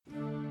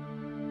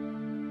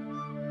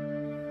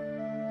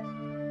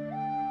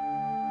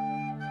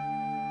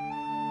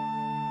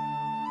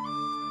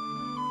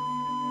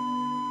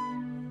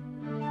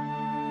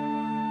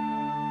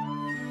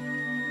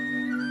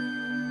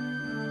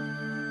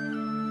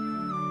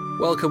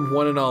Welcome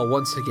one and all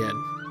once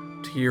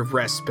again to your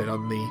respite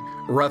on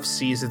the rough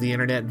seas of the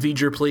internet.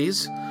 V'ger,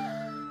 please.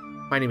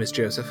 My name is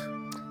Joseph.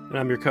 And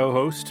I'm your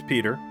co-host,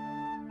 Peter.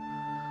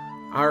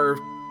 Our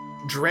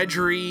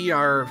drudgery,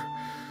 our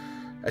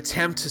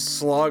attempt to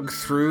slog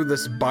through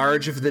this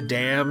barge of the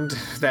damned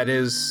that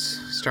is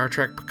Star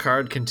Trek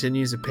Picard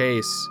continues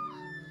apace.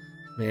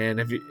 Man,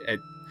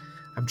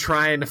 I'm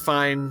trying to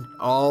find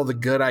all the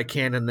good I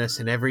can in this,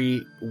 and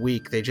every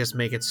week they just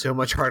make it so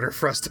much harder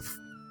for us to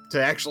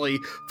actually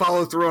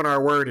follow through on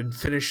our word and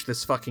finish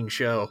this fucking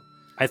show.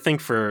 I think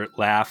for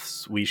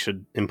laughs, we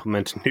should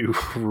implement a new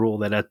rule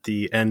that at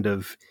the end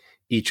of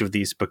each of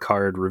these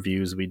Picard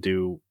reviews we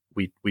do,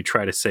 we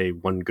try to say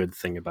one good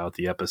thing about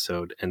the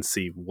episode and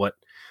see what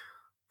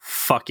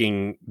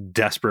fucking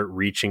desperate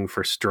reaching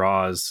for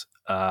straws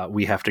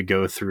we have to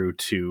go through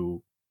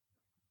to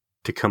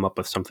come up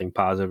with something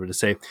positive to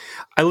say.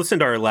 I listened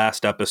to our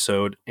last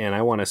episode, and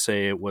I want to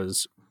say it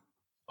was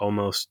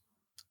almost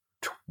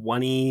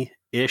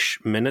 20-ish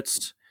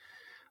minutes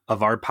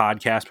of our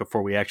podcast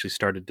before we actually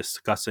started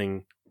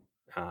discussing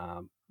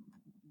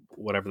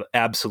whatever the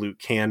absolute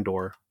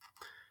candor.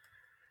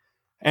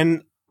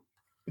 And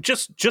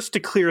just to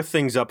clear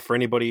things up for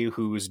anybody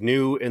who's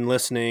new in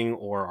listening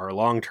or our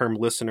long-term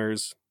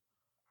listeners,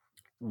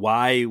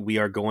 why we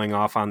are going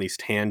off on these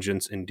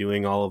tangents and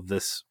doing all of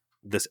this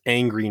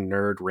angry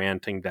nerd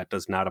ranting that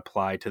does not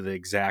apply to the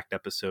exact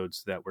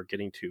episodes that we're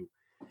getting to.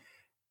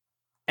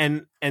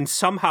 And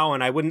somehow,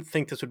 and I wouldn't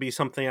think this would be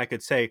something I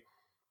could say,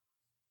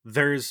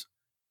 there's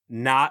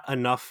not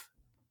enough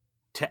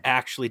to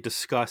actually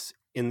discuss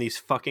in these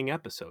fucking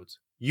episodes.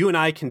 You and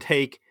I can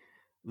take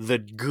the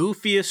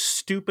goofiest,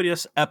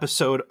 stupidest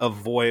episode of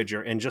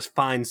Voyager and just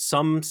find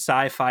some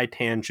sci-fi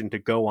tangent to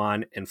go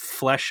on and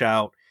flesh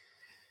out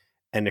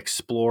and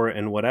explore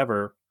and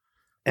whatever.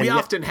 And I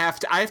have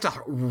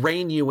to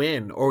rein you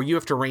in, or you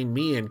have to rein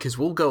me in, because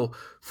we'll go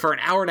for an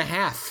hour and a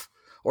half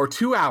or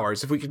 2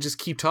 hours if we can just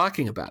keep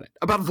talking about it,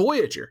 about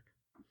Voyager.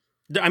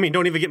 I mean,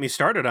 don't even get me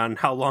started on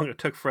how long it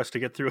took for us to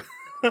get through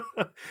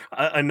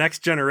a Next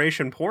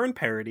Generation porn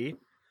parody.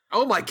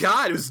 Oh my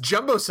God, it was a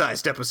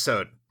jumbo-sized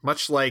episode,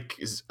 much like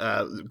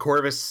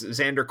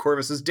Xander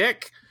Corvus's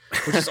dick,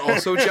 which is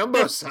also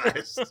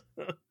jumbo-sized.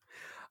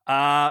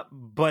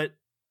 But,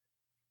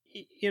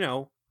 you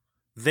know,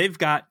 they've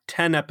got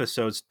 10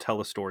 episodes to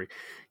tell a story.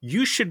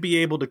 You should be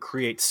able to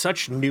create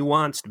such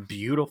nuanced,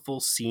 beautiful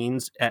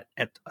scenes at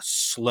a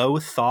slow,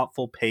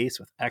 thoughtful pace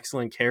with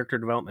excellent character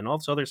development, all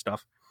this other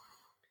stuff.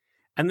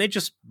 And they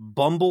just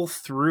bumble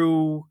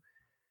through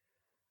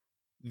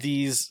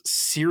these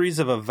series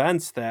of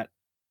events that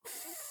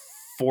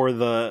for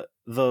the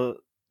love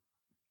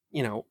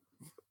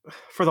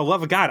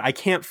of God, I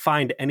can't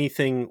find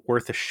anything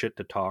worth a shit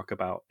to talk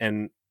about.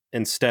 And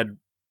instead,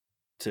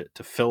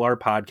 to fill our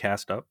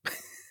podcast up,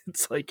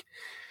 it's like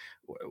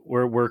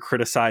we're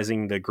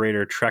criticizing the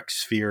greater Trek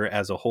sphere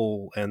as a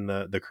whole and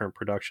the current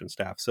production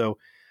staff. So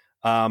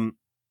I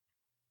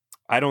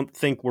don't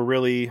think we're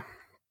really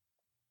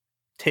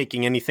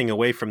taking anything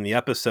away from the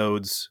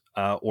episodes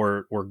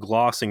or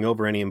glossing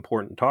over any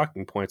important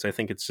talking points. I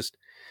think it's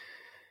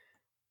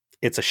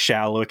a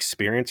shallow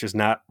experience. There's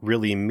not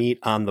really meat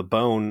on the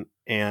bone,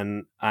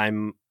 and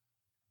I'm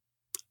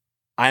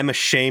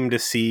ashamed to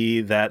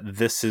see that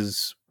this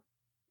is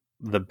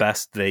the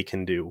best they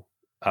can do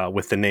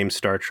with the name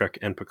Star Trek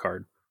and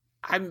Picard.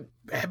 I'm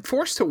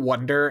forced to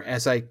wonder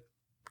as I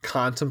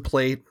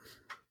contemplate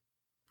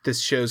this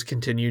show's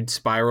continued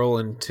spiral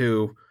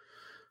into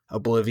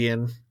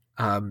oblivion.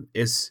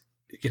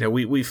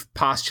 We've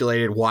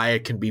postulated why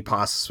it can be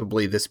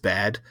possibly this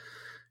bad,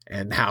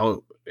 and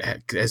how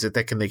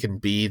they can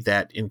be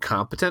that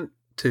incompetent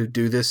to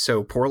do this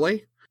so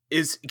poorly.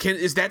 Is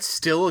that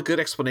still a good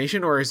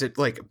explanation, or is it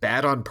like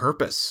bad on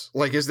purpose?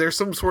 Like, is there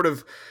some sort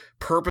of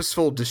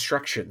purposeful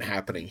destruction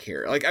happening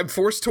here? Like, I'm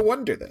forced to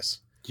wonder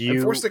this.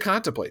 I'm forced to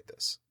contemplate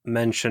this.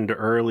 Mentioned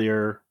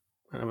earlier,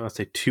 I'm going to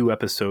say 2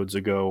 episodes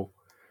ago,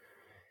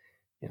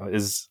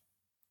 is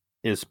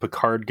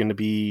Picard going to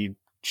be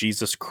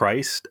Jesus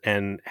Christ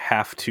and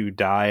have to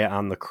die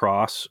on the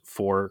cross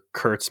for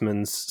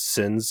Kurtzman's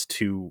sins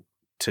to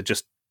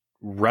just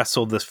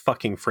wrestle this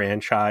fucking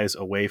franchise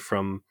away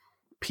from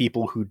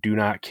people who do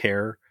not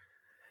care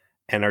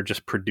and are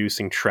just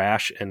producing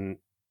trash, and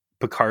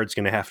Picard's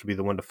going to have to be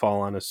the one to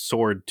fall on his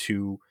sword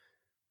to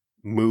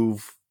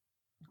move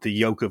the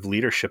yoke of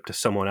leadership to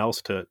someone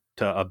else to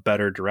a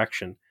better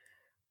direction.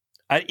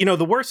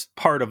 The worst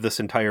part of this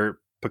entire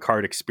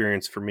Picard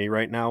experience for me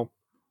right now,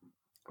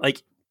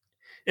 like,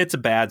 it's a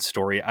bad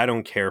story. I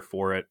don't care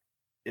for it.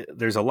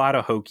 There's a lot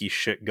of hokey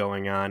shit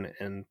going on,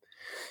 and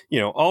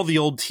all the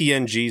old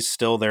TNG's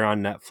still there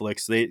on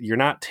Netflix. You're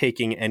not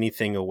taking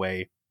anything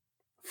away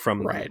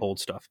from the old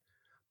stuff.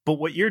 But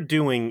what you're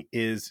doing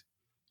is,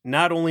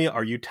 not only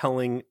are you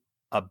telling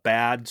a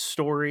bad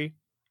story,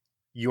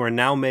 you are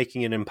now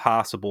making it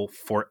impossible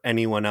for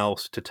anyone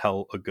else to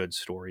tell a good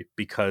story,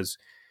 because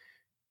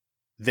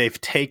they've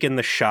taken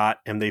the shot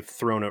and they've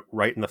thrown it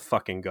right in the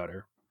fucking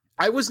gutter.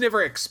 I was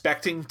never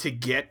expecting to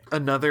get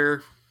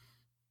another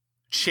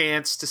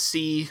chance to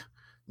see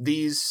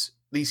these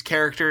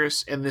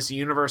characters in this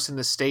universe, in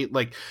this state.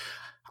 Like,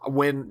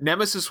 when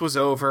Nemesis was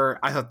over,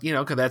 I thought,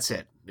 okay, that's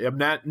it.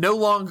 No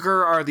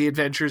longer are the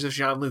adventures of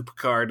Jean-Luc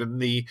Picard and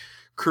the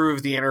crew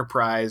of the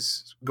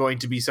Enterprise going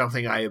to be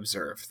something I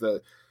observe.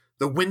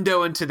 The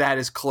window into that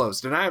is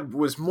closed, and I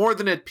was more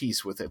than at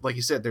peace with it. Like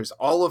you said, there's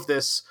all of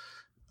this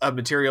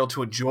material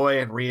to enjoy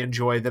and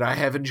re-enjoy that I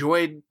have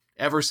enjoyed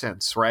ever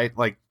since, right?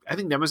 Like, I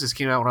think Nemesis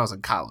came out when I was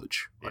in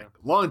college. Like,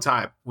 a long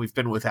time we've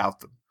been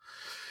without them.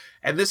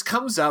 And this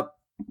comes up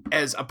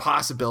as a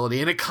possibility,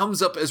 and it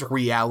comes up as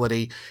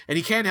reality, and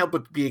you can't help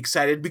but be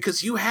excited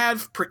because you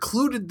have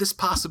precluded this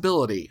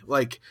possibility,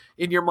 like,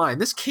 in your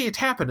mind. This can't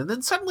happen, and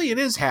then suddenly it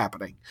is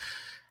happening.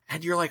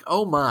 And you're like,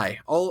 oh my,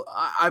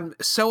 I'm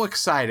so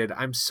excited.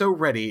 I'm so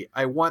ready.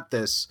 I want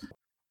this.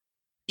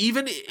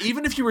 Even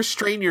if you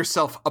restrain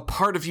yourself, a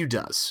part of you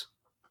does.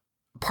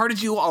 A part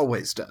of you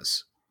always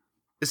does.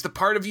 It's the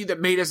part of you that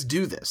made us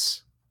do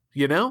this,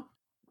 you know?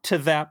 To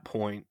that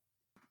point,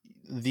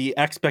 the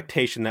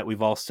expectation that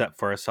we've all set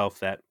for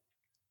ourselves, that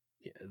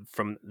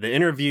from the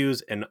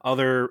interviews and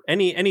other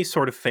any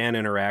sort of fan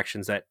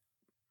interactions, that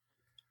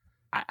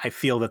I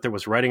feel that there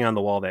was writing on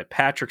the wall that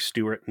Patrick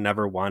Stewart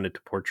never wanted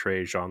to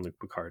portray Jean-Luc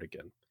Picard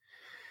again.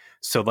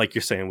 So, like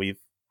you're saying,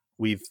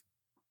 we've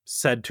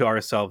said to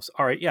ourselves,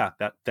 all right, yeah,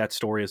 that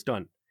story is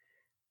done.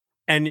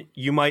 And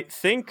you might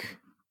think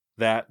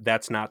that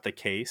that's not the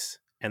case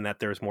and that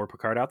there's more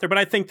Picard out there, but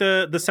I think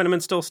the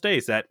sentiment still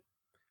stays that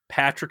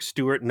Patrick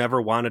Stewart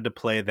never wanted to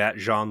play that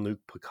Jean-Luc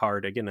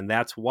Picard again. And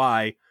that's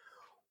why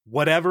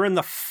whatever in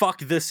the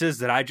fuck this is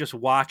that I just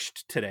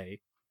watched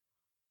today,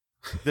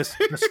 this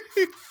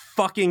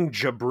fucking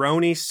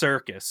jabroni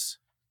circus,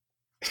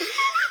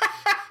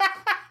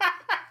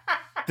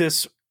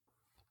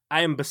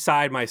 I am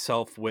beside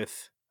myself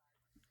with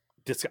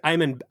this.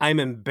 I'm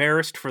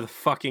embarrassed for the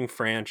fucking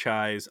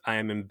franchise. I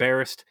am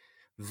embarrassed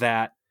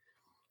that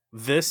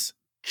this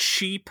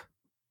cheap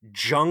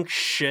junk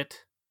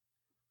shit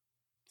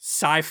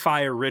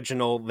sci-fi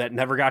original that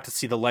never got to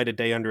see the light of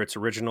day under its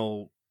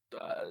original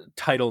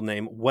title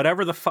name,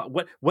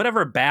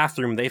 whatever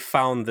bathroom they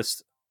found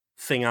this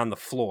thing on the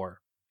floor,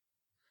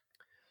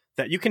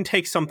 that you can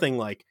take something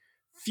like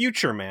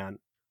Future Man,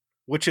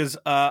 which is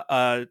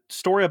a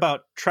story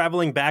about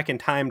traveling back in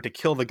time to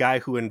kill the guy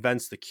who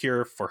invents the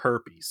cure for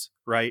herpes,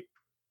 right?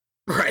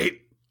 Right.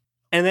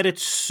 And that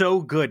it's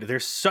so good.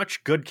 There's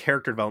such good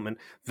character development.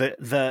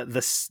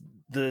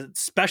 The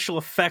special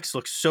effects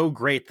look so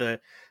great. The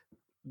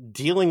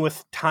dealing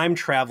with time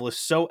travel is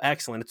so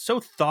excellent. It's so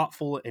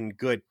thoughtful and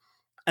good.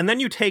 And then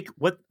you take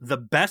what the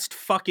best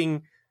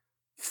fucking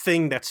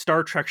thing that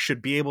Star Trek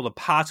should be able to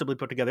possibly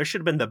put together. There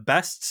should have been the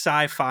best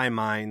sci-fi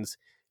minds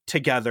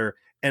together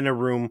in a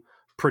room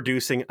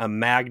producing a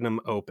magnum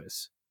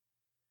opus.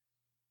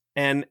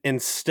 And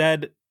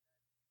instead,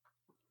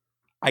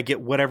 I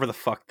get whatever the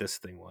fuck this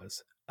thing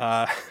was.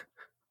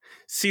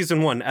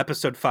 Season 1,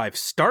 Episode 5,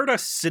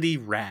 Stardust City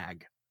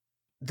Rag.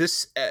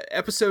 This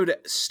episode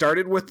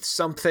started with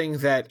something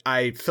that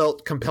I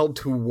felt compelled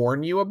to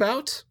warn you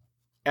about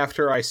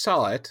after I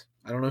saw it.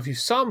 I don't know if you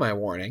saw my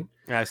warning.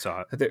 I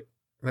saw it.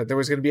 That there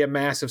was going to be a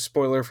massive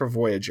spoiler for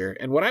Voyager.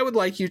 And what I would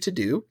like you to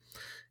do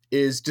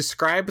is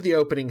describe the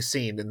opening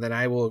scene, and then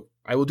I will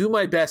do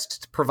my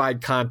best to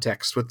provide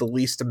context with the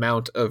least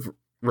amount of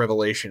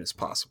revelation as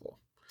possible.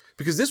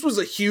 Because this was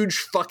a huge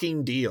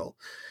fucking deal.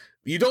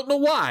 You don't know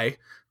why,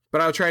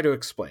 but I'll try to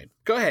explain.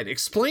 Go ahead.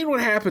 Explain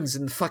what happens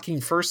in the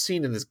fucking first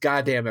scene in this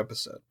goddamn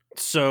episode.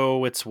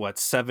 So it's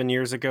 7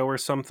 years ago or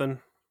something?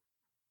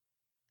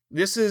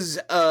 This is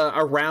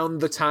around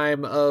the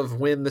time of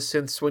when the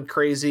synths went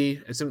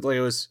crazy. It seemed like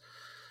it was...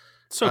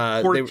 So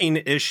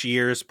 14-ish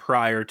years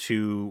prior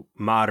to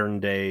modern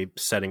day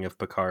setting of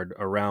Picard,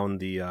 around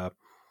the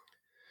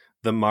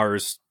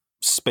Mars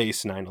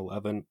Space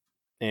 9/11.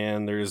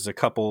 And there's a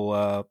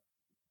couple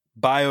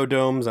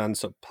biodomes on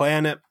some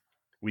planet.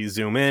 We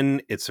zoom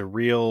in. It's a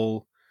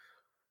real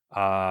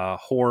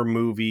horror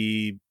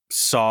movie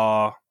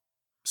Saw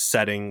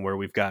setting where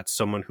we've got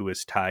someone who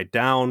is tied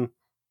down.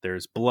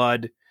 There's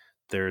blood.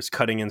 There's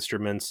cutting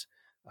instruments.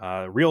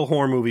 Real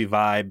horror movie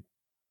vibe.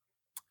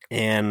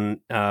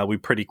 And we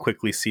pretty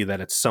quickly see that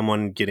it's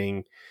someone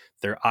getting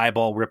their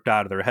eyeball ripped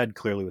out of their head,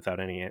 clearly without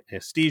any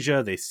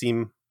anesthesia. They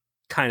seem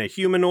kind of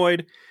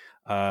humanoid.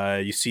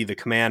 You see the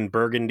Command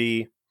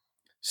Burgundy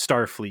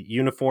Starfleet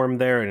uniform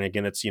there, and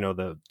again, it's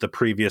the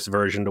previous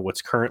version to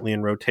what's currently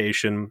in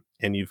rotation.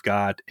 And you've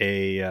got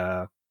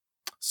a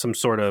some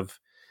sort of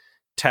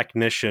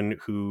technician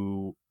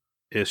who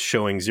is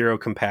showing zero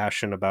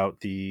compassion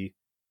about the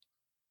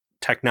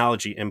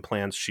technology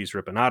implants she's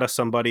ripping out of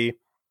somebody.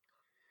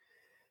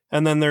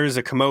 And then there's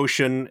a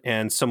commotion,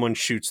 and someone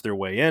shoots their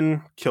way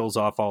in, kills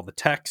off all the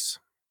techs.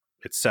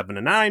 It's 7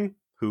 to 9,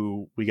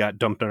 who we got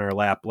dumped on our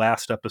lap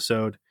last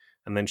episode.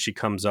 And then she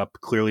comes up.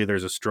 Clearly,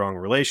 there's a strong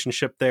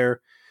relationship there.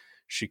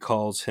 She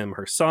calls him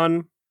her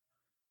son.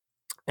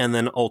 And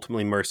then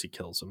ultimately, Mercy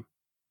kills him.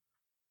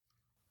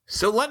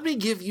 So let me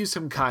give you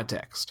some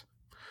context.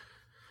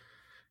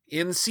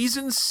 In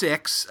season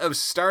 6 of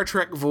Star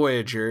Trek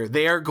Voyager,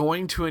 they are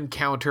going to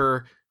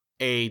encounter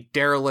a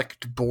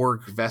derelict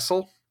Borg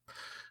vessel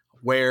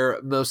where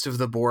most of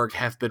the Borg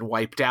have been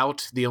wiped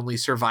out. The only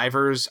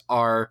survivors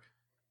are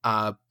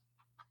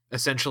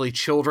essentially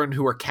children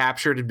who were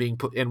captured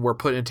and were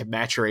put into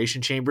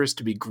maturation chambers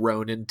to be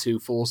grown into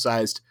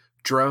full-sized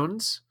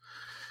drones.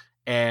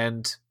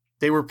 And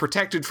they were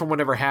protected from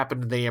whatever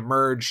happened. They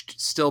emerged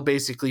still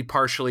basically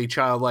partially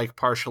childlike,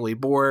 partially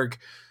Borg.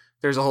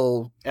 There's a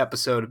whole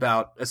episode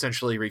about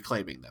essentially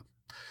reclaiming them.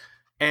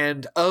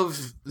 And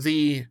of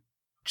the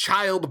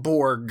child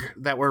Borg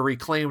that were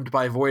reclaimed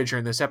by Voyager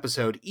in this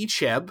episode,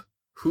 Icheb,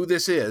 who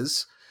this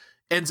is,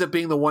 ends up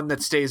being the one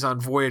that stays on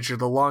Voyager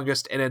the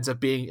longest and ends up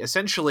being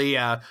essentially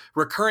a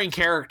recurring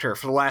character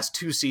for the last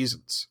 2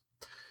 seasons.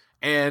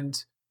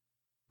 And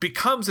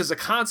becomes, as a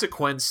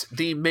consequence,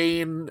 the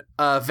main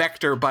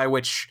vector by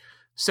which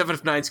Seven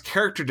of Nine's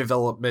character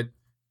development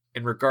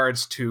in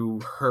regards to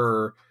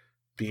her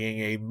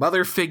being a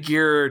mother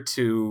figure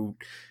to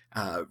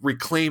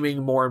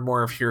reclaiming more and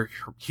more of her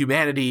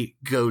humanity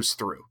goes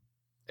through.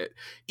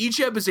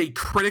 Icheb is a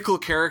critical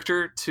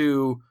character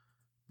to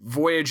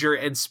Voyager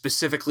and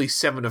specifically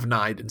Seven of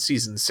Nine in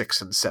season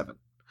 6 and 7.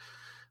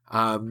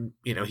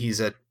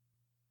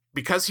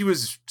 Because he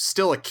was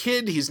still a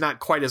kid, he's not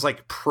quite as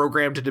like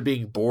programmed into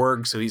being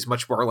Borg, so he's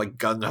much more like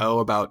gung-ho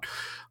about,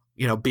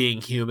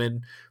 being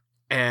human.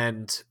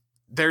 And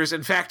there's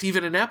in fact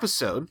even an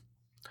episode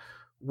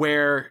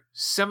where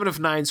Seven of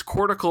Nine's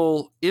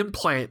cortical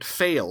implant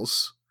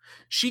fails.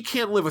 She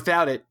can't live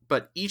without it,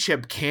 but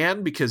Icheb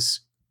can because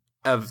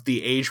of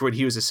the age when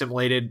he was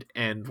assimilated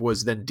and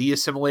was then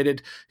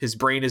de-assimilated. His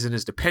brain isn't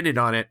as dependent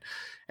on it,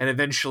 and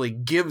eventually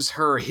gives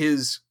her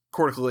his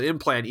cortical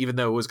implant, even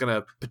though it was going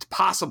to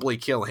possibly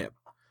kill him.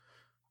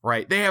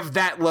 Right? They have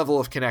that level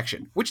of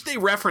connection, which they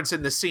reference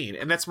in the scene.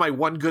 And that's my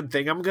one good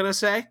thing I'm going to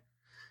say,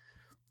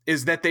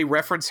 is that they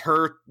reference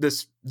her,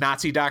 this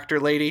Nazi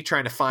doctor lady,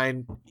 trying to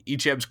find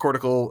Icheb's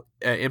cortical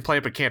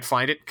implant, but can't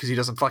find it because he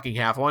doesn't fucking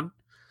have one.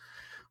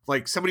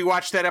 Like, somebody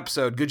watched that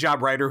episode. Good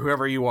job, writer,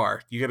 whoever you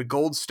are. You get a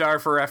gold star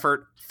for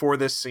effort for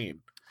this scene.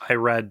 I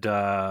read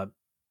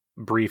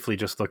briefly,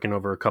 just looking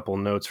over a couple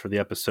notes for the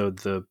episode,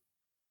 the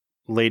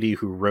lady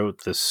who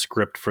wrote the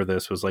script for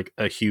this was like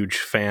a huge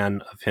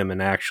fan of him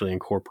and actually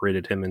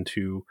incorporated him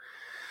into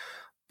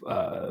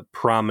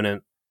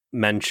prominent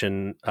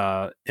mention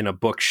in a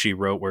book she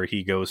wrote where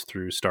he goes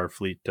through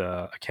Starfleet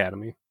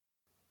Academy.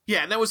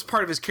 Yeah, and that was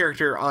part of his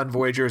character on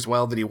Voyager as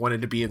well, that he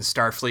wanted to be in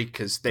Starfleet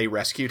because they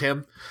rescued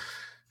him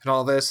and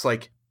all this.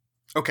 Like,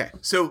 okay,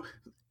 so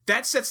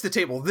that sets the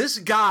table. This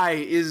guy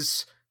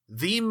is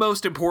the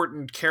most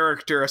important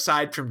character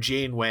aside from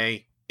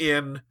Janeway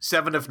in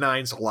Seven of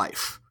Nine's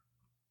life.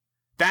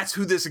 That's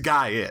who this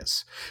guy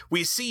is.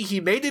 We see he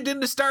made it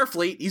into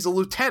Starfleet. He's a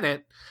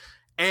lieutenant.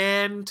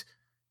 And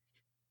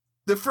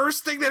the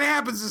first thing that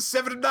happens is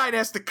Seven of Nine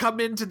has to come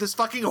into this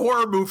fucking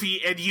horror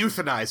movie and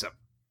euthanize him.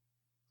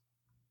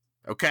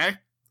 Okay?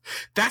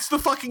 That's the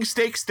fucking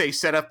stakes they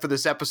set up for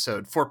this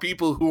episode for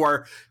people who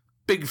are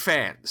big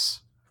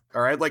fans.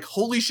 Alright? Like,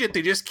 holy shit,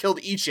 they just killed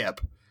Icheb.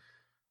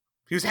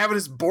 He was having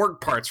his Borg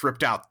parts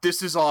ripped out.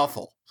 This is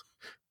awful.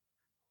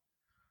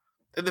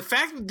 And the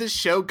fact that this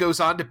show goes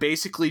on to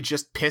basically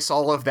just piss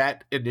all of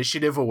that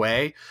initiative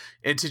away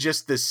into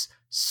just this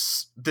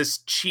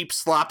cheap,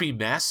 sloppy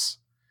mess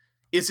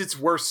is its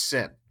worst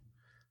sin.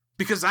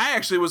 Because I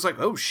actually was like,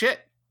 oh shit,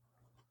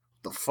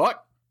 the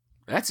fuck?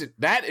 That's it.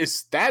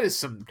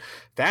 That's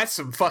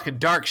some fucking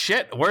dark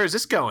shit. Where is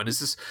this going? Is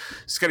this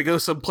gonna go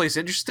someplace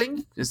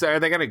interesting? Are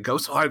they gonna go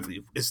so hard?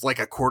 Is like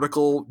a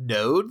cortical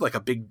node like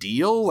a big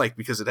deal? Like,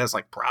 because it has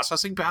like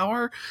processing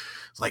power?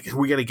 Like, are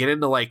we gonna get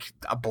into like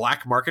a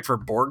black market for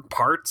Borg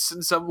parts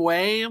in some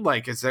way?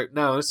 Like, is there?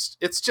 No,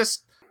 it's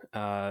just.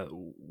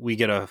 We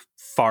get a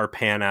far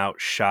pan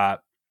out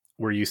shot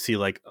where you see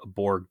like a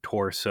Borg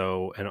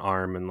torso and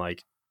arm, and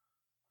like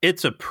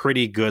it's a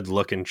pretty good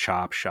looking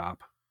chop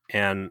shop.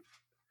 And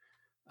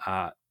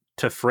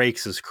to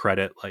Frakes'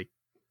 credit, like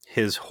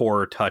his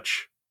horror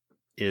touch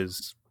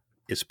is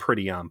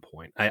pretty on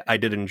point. I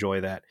did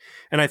enjoy that.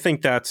 And I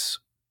think that's,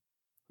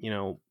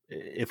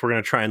 if we're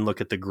going to try and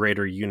look at the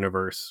greater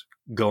universe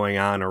going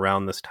on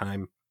around this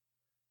time,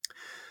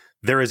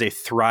 there is a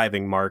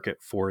thriving market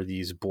for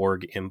these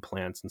Borg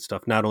implants and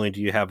stuff. Not only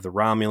do you have the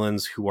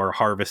Romulans who are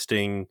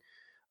harvesting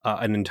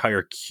an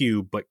entire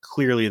cube, but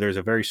clearly there's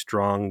a very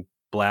strong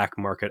black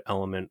market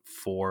element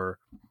for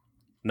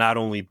not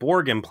only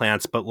Borg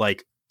implants, but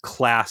like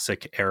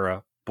classic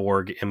era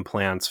Borg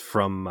implants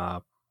from,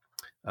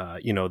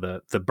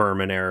 the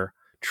Berman era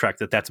Trek,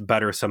 that's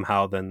better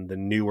somehow than the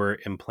newer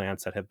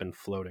implants that have been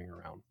floating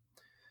around.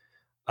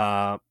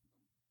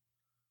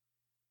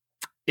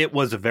 It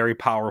was a very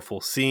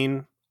powerful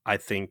scene. I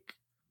think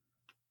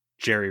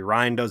Jerry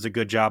Ryan does a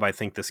good job. I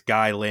think this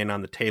guy laying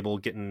on the table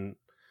getting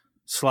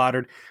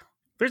slaughtered.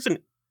 There's an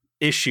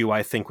issue,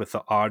 I think, with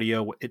the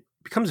audio. It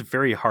becomes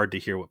very hard to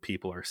hear what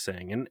people are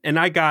saying. And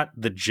I got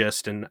the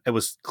gist, and it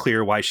was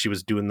clear why she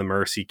was doing the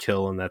mercy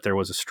kill and that there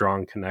was a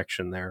strong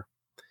connection there.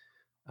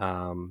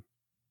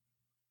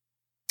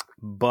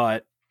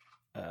 But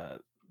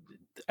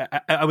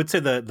I would say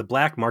the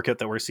black market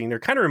that we're seeing there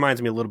kind of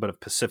reminds me a little bit of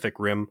Pacific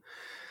Rim,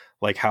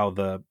 like how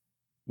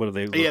what do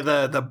they look? Yeah,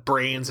 the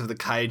brains of the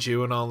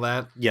kaiju and all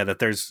that. Yeah, that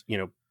there's,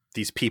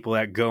 these people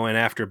that go in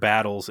after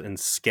battles and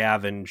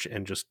scavenge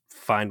and just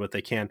find what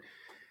they can.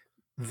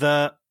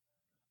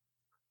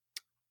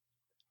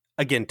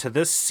 Again, to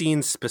this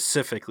scene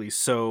specifically,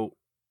 so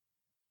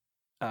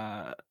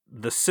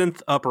the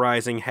synth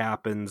uprising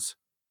happens.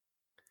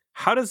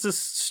 How does this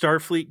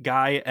Starfleet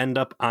guy end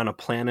up on a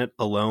planet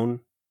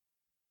alone?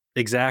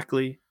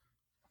 Exactly.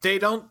 They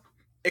don't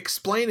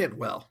explain it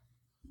well.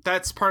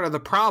 That's part of the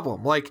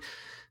problem. Like,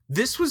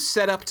 this was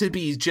set up to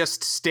be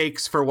just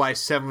stakes for why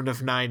Seven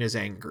of Nine is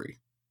angry.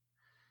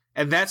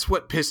 And that's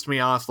what pissed me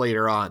off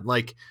later on.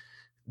 Like,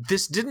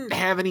 this didn't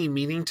have any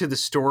meaning to the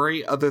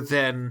story other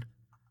than,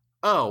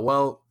 oh,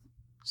 well,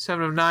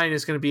 Seven of Nine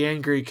is going to be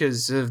angry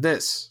because of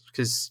this.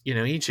 Because,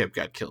 Egypt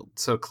got killed.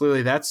 So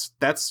clearly that's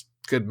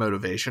good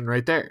motivation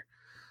right there.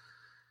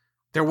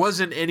 There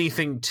wasn't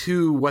anything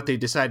to what they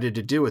decided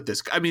to do with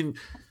this. I mean,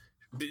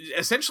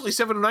 essentially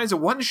Seven of Nine's a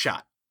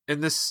one-shot in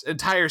this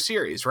entire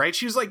series, right?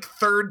 She was like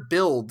third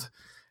build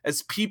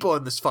as people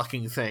in this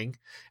fucking thing.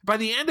 By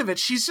the end of it,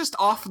 she's just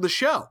off the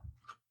show,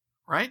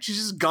 right? She's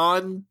just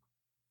gone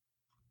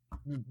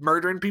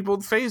murdering people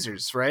with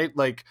phasers, right?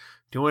 Like,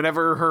 doing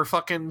whatever her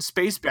fucking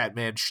space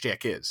Batman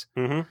shtick is.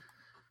 Mm-hmm.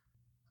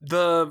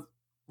 The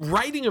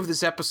writing of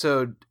this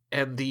episode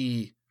and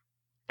the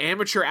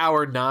amateur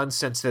hour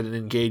nonsense that it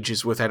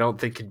engages with, I don't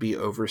think can be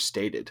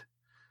overstated.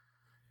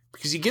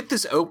 Because you get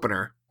this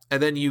opener,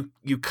 and then you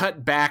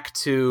cut back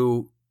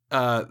to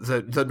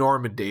the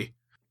Normandy.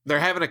 They're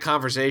having a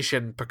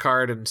conversation,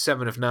 Picard and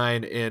Seven of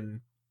Nine,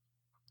 in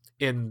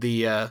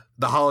the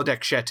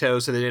holodeck chateau,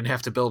 so they didn't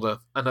have to build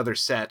another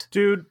set.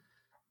 Dude,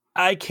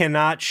 I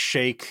cannot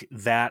shake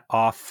that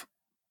off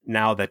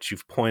now that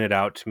you've pointed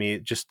out to me.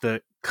 Just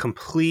the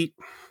complete...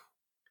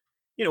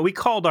 we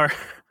called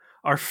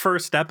our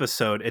first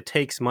episode, It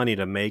Takes Money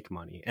to Make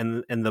Money.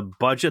 And the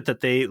budget that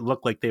they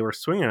looked like they were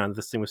swinging on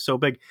this thing was so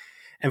big.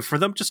 And for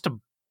them just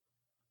to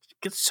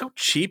get so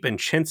cheap and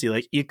chintzy,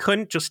 like, you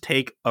couldn't just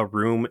take a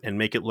room and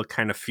make it look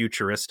kind of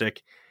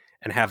futuristic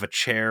and have a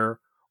chair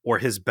or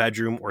his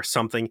bedroom or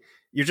something.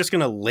 You're just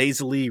going to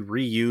lazily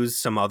reuse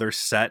some other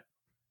set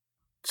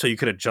so you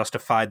could have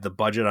justified the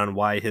budget on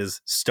why his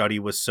study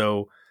was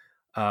so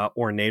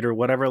ornate or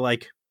whatever.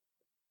 Like,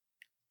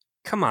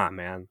 come on,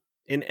 man.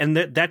 And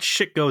that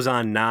shit goes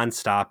on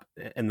nonstop.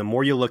 And the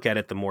more you look at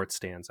it, the more it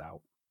stands out.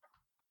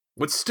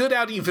 What stood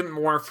out even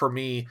more for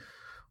me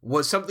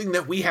was something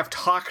that we have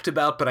talked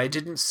about, but I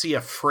didn't see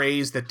a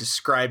phrase that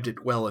described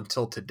it well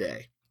until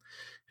today.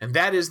 And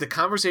that is the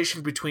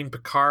conversation between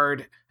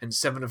Picard and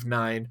Seven of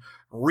Nine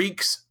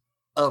reeks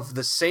of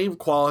the same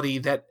quality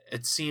that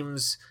it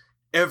seems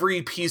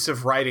every piece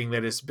of writing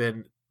that has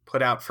been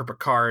put out for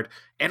Picard,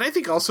 and I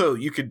think also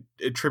you could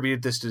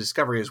attribute this to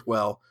Discovery as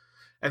well,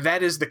 and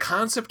that is the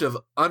concept of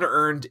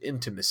unearned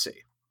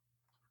intimacy.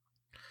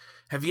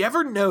 Have you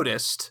ever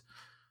noticed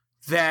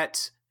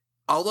that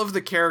all of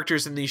the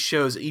characters in these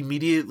shows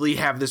immediately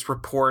have this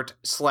report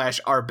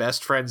 / our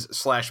best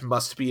friends /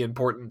 must be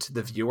important to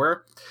the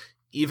viewer,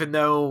 even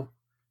though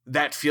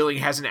that feeling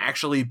hasn't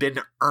actually been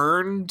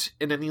earned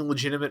in any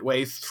legitimate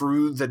way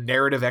through the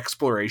narrative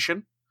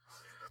exploration?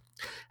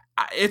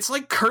 It's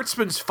like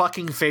Kurtzman's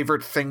fucking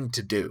favorite thing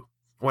to do,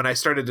 when I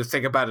started to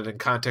think about it in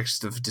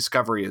context of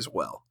Discovery as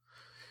well,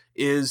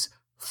 is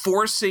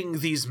forcing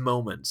these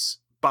moments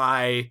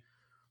by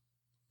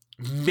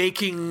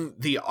making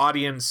the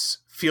audience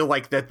feel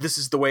like that this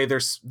is the way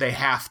they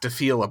have to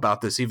feel about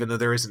this, even though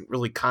there isn't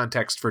really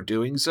context for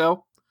doing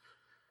so.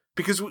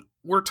 Because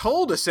we're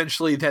told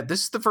essentially that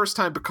this is the first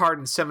time Picard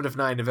and Seven of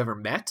Nine have ever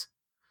met,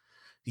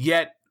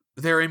 yet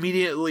they're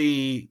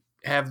immediately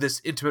have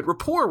this intimate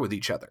rapport with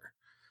each other,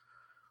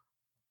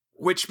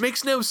 which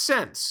makes no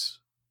sense,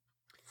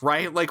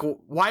 right? Like,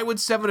 why would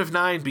Seven of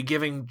Nine be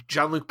giving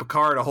Jean-Luc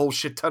Picard a whole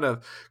shit ton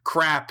of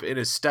crap in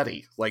his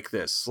study like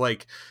this?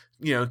 Like,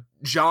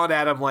 John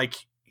Adam, like,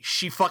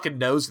 she fucking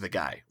knows the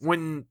guy,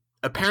 when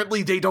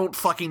apparently they don't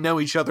fucking know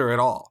each other at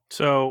all.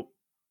 So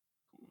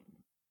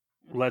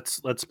let's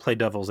play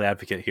devil's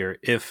advocate here.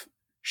 If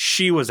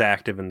she was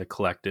active in the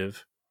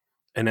collective,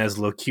 and as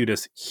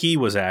Locutus, he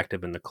was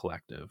active in the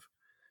collective,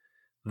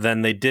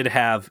 then they did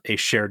have a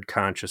shared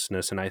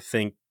consciousness. And I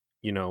think,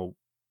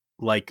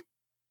 like,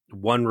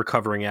 one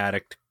recovering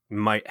addict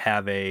might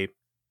have an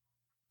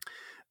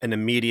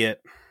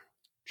immediate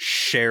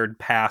shared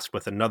past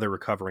with another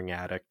recovering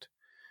addict.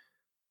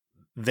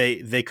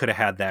 They could have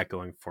had that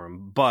going for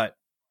him. But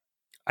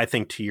I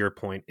think, to your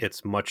point,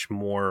 it's much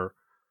more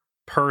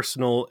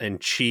personal and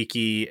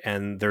cheeky,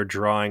 and they're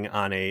drawing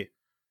on a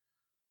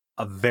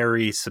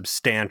very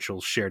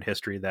substantial shared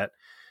history that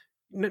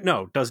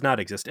does not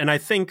exist. And I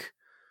think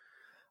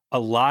a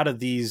lot of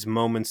these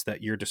moments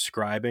that you're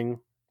describing,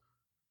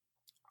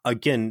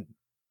 again,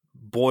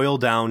 boil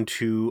down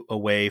to a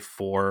way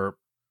for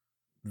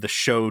the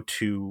show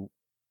to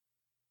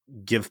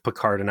give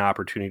Picard an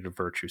opportunity to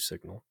virtue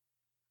signal.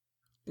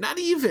 Not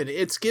even.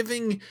 It's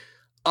giving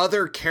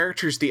other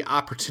characters the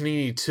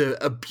opportunity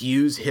to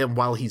abuse him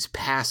while he's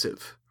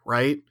passive,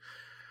 right?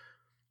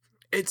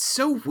 It's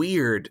so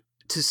weird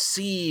to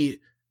see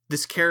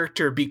this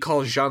character be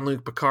called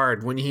Jean-Luc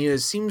Picard when he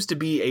seems to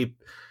be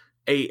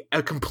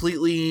a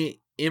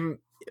completely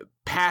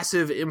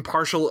passive,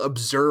 impartial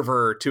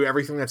observer to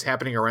everything that's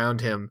happening around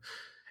him,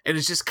 and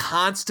is just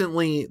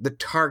constantly the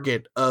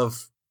target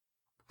of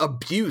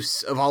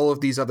abuse of all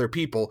of these other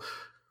people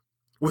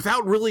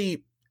without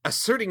really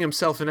asserting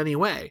himself in any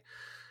way.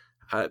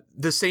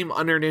 The same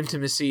unearned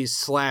intimacy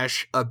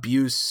 /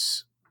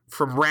 abuse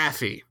from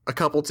Raffi a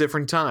couple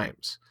different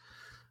times.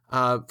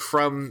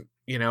 From,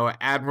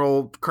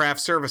 Admiral Craft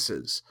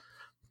Services.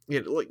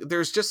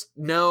 There's just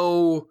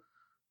no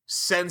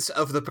sense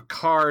of the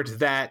Picard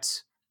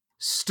that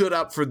stood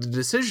up for the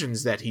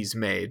decisions that he's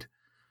made,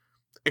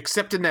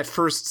 except in that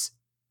first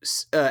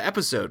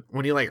episode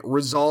when he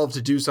resolved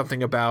to do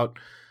something about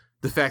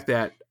the fact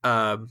that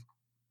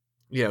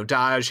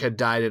Dahj had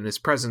died in his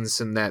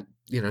presence, and that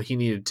he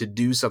needed to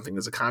do something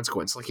as a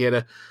consequence. He had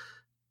a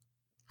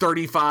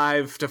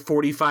 35 to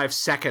 45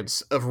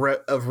 seconds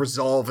of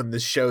resolve in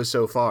this show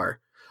so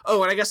far.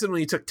 Oh, and I guess then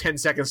when he took 10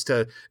 seconds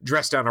to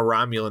dress down a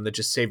Romulan that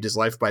just saved his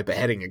life by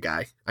beheading a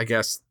guy. I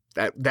guess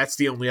that's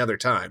the only other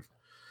time.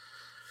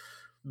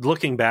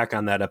 Looking back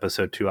on that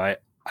episode too, I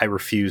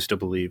refuse to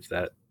believe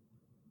that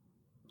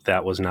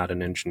was not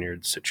an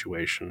engineered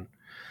situation.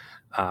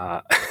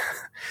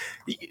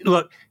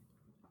 Look,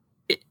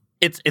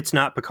 it's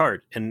not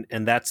Picard, and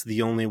that's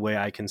the only way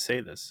I can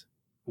say this.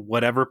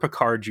 Whatever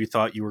Picard you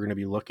thought you were going to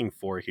be looking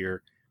for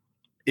here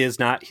is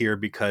not here,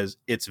 because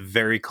it's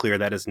very clear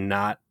that is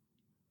not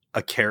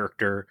a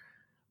character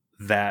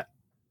that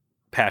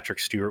Patrick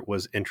Stewart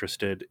was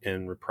interested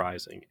in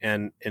reprising.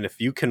 And if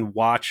you can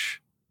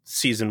watch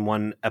season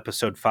 1,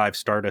 episode 5,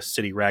 Stardust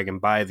City, Rag and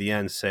By the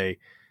end, say,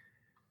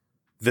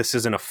 this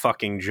isn't a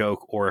fucking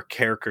joke or a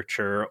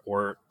caricature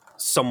or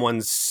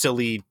someone's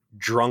silly,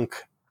 drunk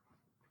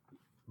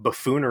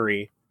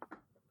buffoonery,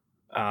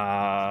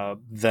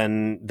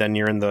 then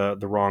you're in the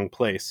wrong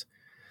place.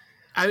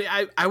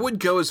 I would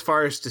go as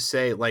far as to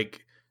say,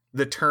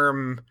 the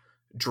term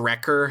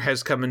Drecker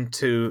has come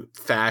into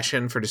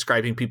fashion for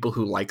describing people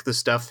who like the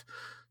stuff,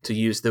 to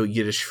use the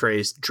Yiddish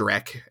phrase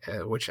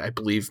Dreck, which I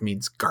believe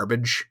means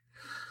garbage.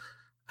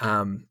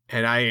 And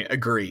I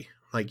agree.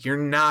 You're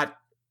not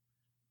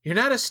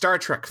a Star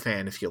Trek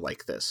fan if you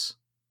like this.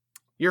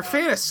 You're a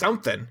fan of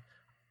something.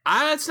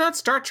 It's not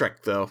Star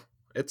Trek though.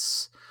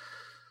 It's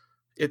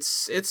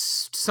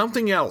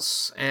something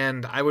else,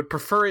 and I would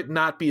prefer it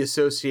not be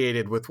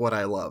associated with what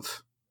I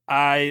love.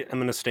 I am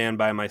going to stand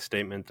by my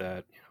statement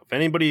that if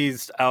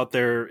anybody's out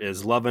there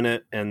is loving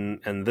it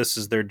and this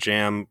is their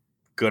jam,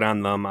 good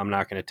on them. I'm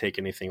not going to take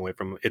anything away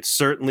from them. It's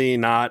certainly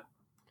not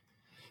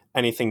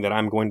anything that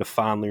I'm going to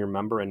fondly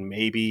remember, and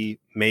maybe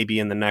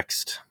in the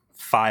next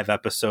 5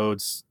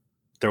 episodes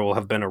there will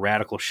have been a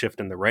radical shift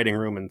in the writing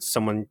room, and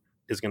someone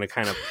is going to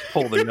kind of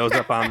pull their nose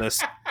up on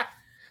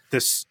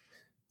this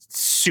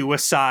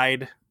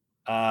suicide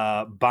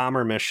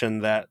bomber mission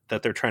that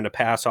they're trying to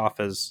pass off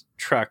as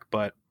Trek.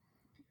 But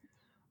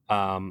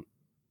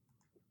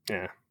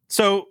yeah.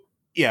 So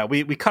yeah,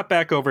 we cut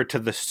back over to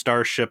the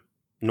starship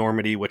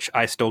Normandy, which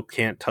I still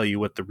can't tell you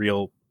what the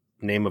real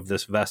name of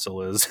this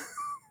vessel is.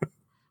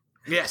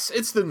 Yes,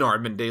 it's the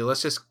Normandy.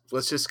 Let's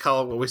just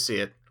call it what we see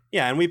it.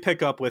 Yeah, and we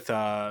pick up with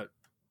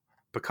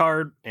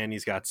Picard, and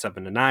he's got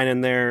 7 to 9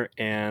 in there,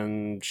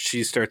 and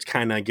she starts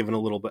kind of giving a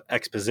little bit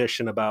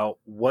exposition about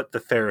what the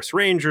Theros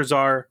Rangers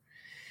are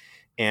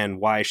and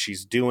why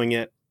she's doing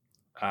it.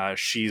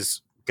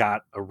 She's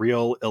got a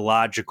real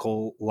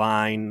illogical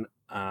line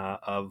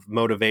of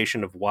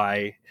motivation of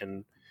why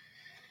and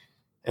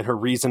her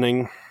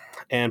reasoning,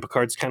 and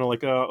Picard's kind of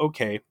like,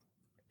 okay.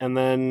 And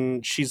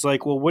then she's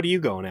like, well, what are you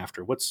going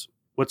after? What's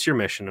your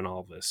mission in all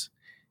of this?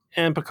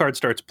 And Picard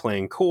starts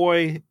playing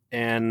coy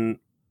and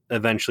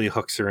eventually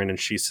hooks her in, and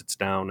she sits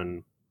down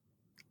and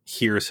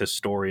hears his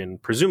story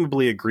and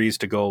presumably agrees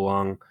to go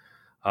along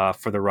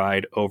for the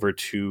ride over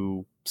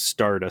to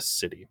Stardust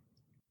City.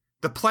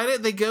 The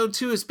planet they go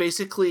to is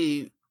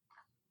basically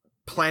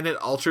planet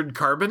Altered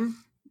Carbon,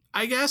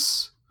 I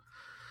guess.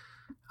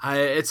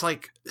 It's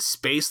like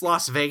space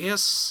Las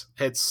Vegas.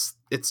 It's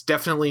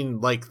definitely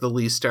the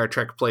least Star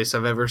Trek place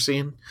I've ever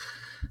seen.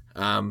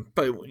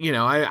 But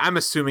I'm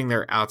assuming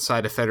they're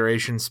outside of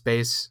Federation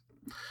space.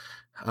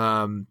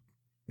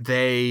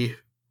 They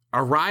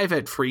arrive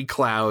at Free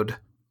Cloud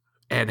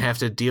and have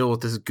to deal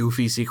with this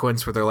goofy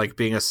sequence where they're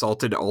being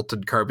assaulted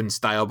Altered Carbon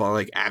style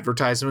by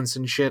advertisements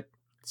and shit.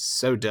 It's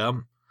so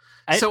dumb.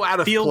 So out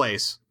of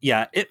place.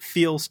 Yeah, it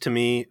feels to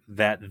me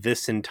that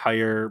this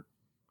entire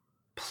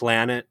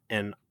planet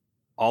and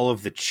all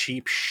of the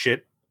cheap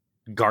shit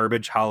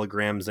garbage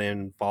holograms they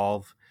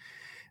involve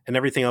and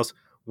everything else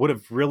would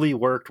have really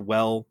worked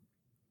well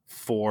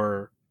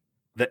for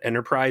the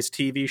Enterprise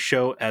TV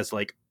show as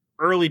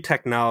early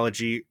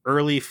technology,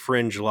 early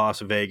fringe Las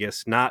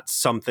Vegas, not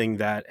something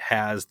that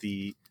has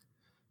the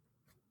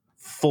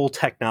full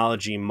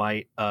technology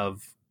might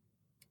of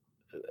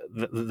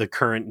the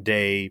current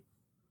day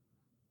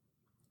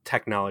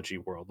technology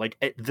world. Like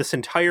this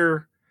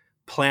entire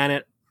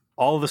planet,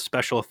 all the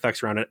special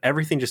effects around it,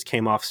 everything just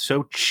came off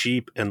so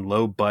cheap and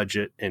low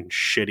budget and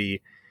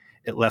shitty.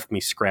 It left me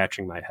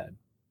scratching my head.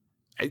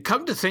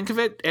 Come to think of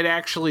it, it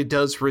actually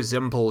does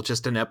resemble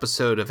just an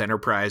episode of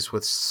Enterprise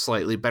with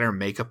slightly better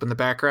makeup in the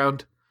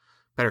background,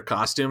 better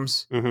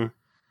costumes. Mm-hmm.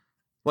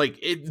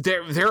 Like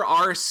there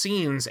are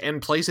scenes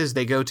and places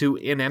they go to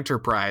in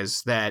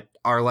Enterprise that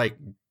are like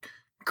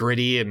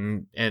gritty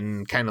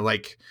and kind of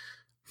like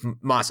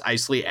Mos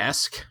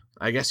Eisley-esque,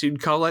 I guess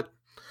you'd call it.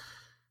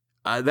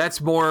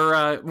 That's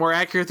more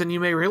accurate than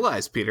you may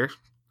realize, Peter.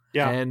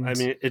 Yeah, and I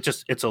mean,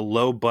 it's a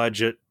low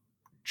budget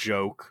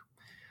joke.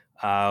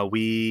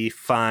 We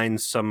find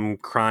some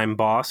crime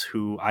boss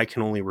who I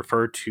can only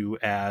refer to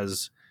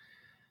as,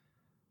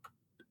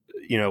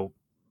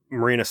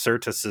 Marina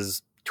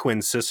Sirtis's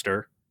twin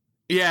sister.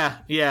 Yeah.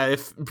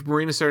 If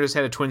Marina Sirtis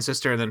had a twin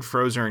sister and then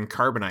froze her in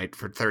carbonite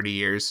for 30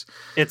 years,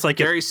 it's like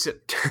very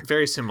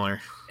similar.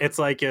 It's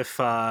like if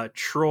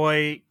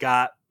Troy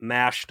got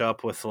mashed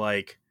up with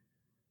like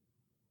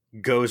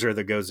Gozer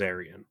the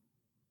Gozerian.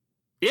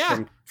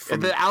 Yeah,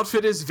 the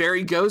outfit is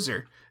very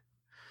Gozer.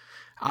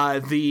 I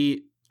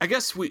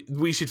guess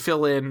we should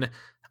fill in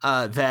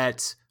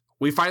that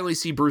we finally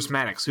see Bruce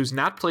Maddox, who's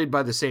not played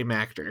by the same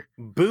actor.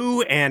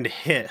 Boo and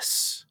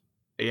hiss.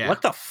 Yeah.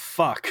 What the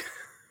fuck?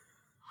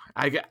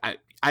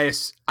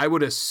 I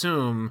would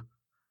assume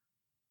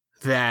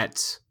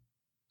that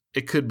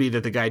it could be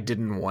that the guy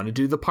didn't want to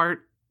do the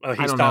part. Oh,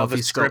 he saw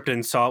the script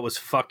and saw it was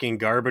fucking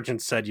garbage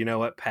and said, "You know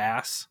what,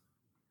 pass."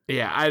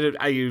 Yeah,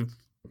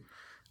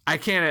 I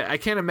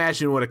can't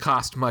imagine it would have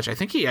cost much. I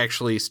think he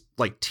actually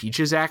like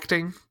teaches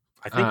acting.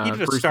 I think he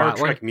did a Star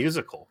Trek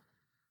musical.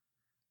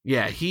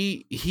 Yeah,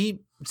 he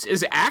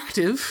is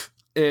active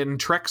in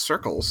Trek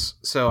circles,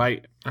 so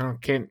I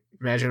can't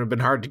imagine it would have been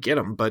hard to get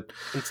him. But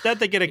instead,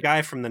 they get a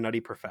guy from the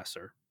Nutty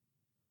Professor.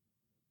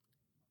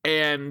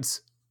 And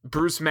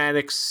Bruce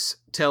Maddox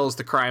tells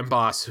the crime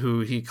boss,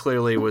 who he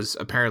clearly was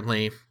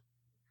apparently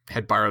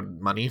had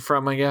borrowed money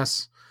from, I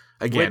guess.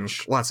 Again,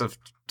 lots of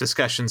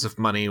discussions of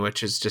money,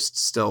 which is just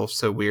still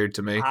so weird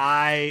to me.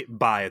 I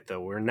buy it,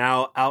 though. We're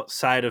now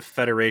outside of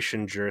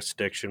Federation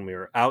jurisdiction. We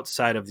are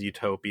outside of the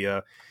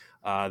Utopia.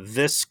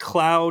 This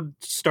cloud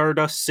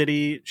Stardust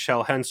City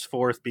shall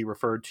henceforth be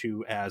referred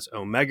to as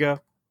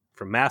Omega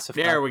from Mass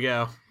Effect. There we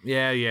go.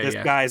 Yeah. This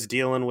guy's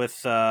dealing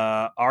with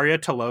Arya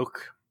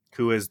T'Loak,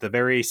 who is the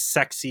very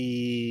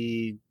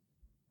sexy,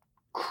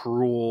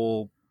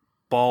 cruel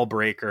ball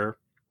breaker.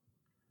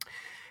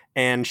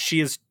 And she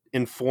is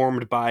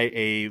informed by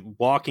a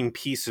walking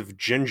piece of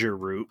ginger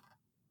root.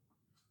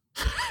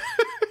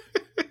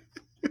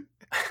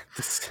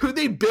 Who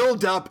they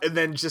build up and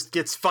then just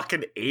gets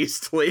fucking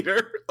aced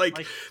later.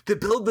 Like they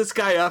build this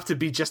guy up to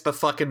be just the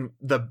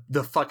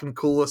fucking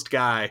coolest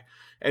guy,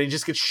 and he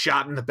just gets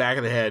shot in the back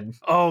of the head.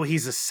 Oh,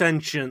 he's a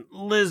sentient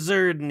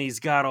lizard, and he's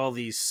got all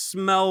these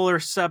smell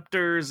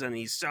receptors, and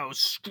he's so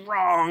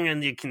strong,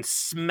 and you can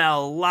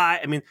smell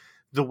light. I mean,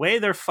 the way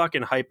they're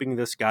fucking hyping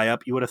this guy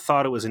up, you would have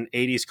thought it was an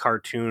 80s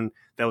cartoon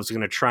that was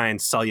going to try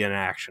and sell you an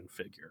action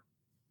figure.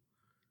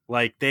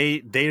 Like, they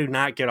do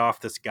not get off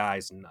this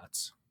guy's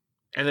nuts.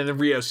 And then the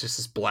Rios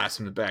just blasts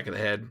him in the back of the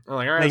head. I'm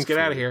like, all right, let's get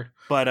out of here.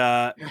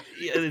 But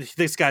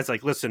this guy's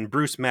like, listen,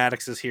 Bruce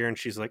Maddox is here. And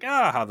she's like,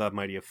 how the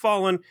mighty have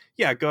fallen.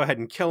 Yeah, go ahead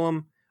and kill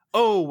him.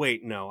 Oh,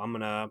 wait, no, I'm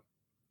going to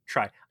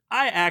try.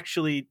 I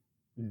actually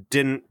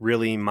didn't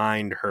really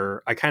mind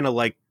her. I kind of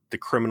like the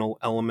criminal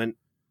element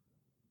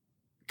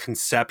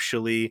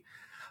conceptually.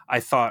 I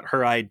thought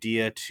her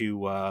idea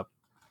to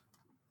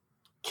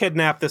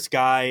kidnap this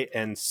guy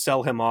and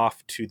sell him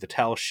off to the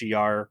Tal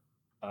Shiar,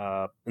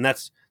 and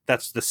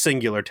that's the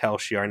singular Tal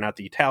Shiar, not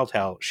the Tal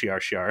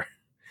Shiar.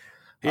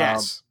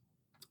 Yes.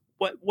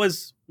 What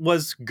was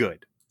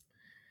good.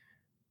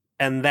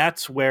 And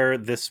that's where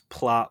this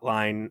plot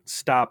line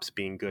stops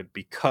being good,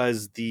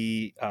 because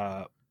the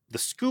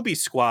Scooby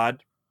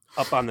Squad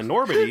up on the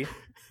Normandy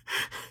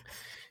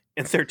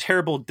and their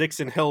terrible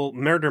Dixon Hill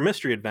murder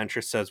mystery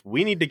adventure says,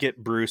 we need to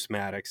get Bruce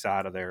Maddox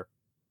out of there.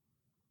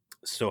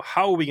 So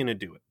how are we going to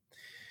do it?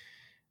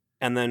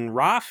 And then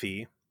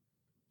Rafi,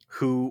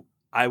 who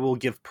I will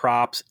give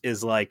props,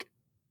 is like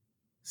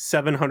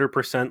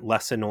 700%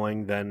 less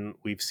annoying than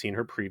we've seen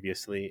her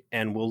previously,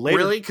 and will later.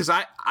 Really? Because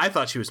I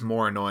thought she was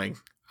more annoying.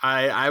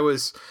 I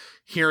was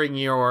hearing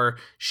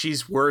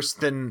she's worse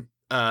than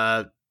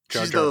Jar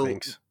Jar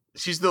Binks.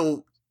 She's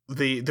the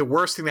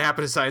worst thing that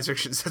happened to science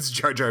fiction since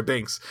Jar Jar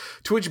Binks.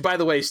 To which, by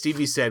the way,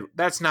 Stevie said,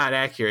 that's not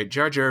accurate.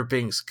 Jar Jar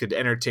Binks could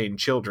entertain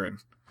children.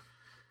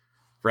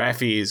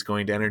 Raffi is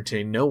going to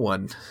entertain no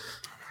one.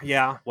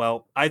 Yeah,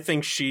 well, I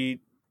think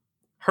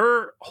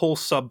her whole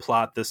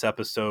subplot this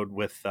episode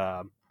with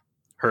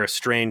her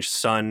estranged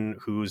son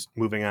who's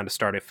moving on to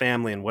start a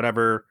family and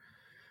whatever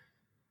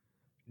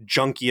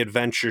junky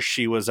adventure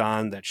she was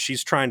on, that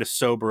she's trying to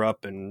sober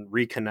up and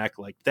reconnect,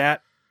 like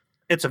that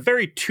it's a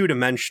very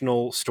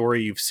two-dimensional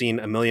story you've seen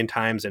a million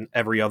times in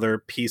every other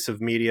piece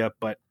of media,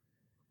 but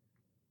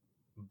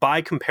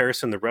by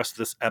comparison, the rest of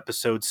this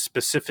episode,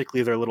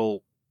 specifically their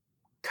little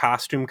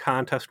costume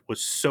contest,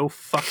 was so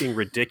fucking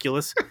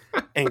ridiculous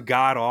and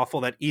god awful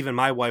that even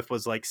my wife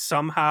was like,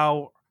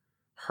 somehow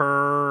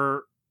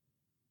her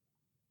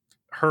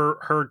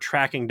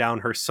tracking down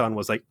her son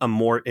was like a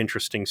more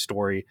interesting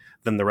story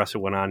than the rest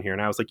of what went on here.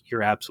 And I was like,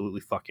 you're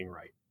absolutely fucking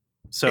right.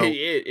 So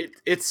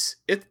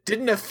it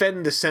didn't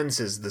offend the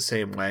senses the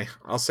same way,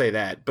 I'll say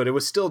that, but it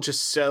was still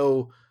just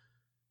so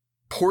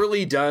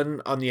poorly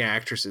done on the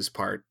actress's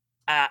part.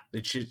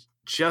 It's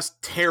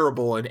just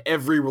terrible in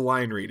every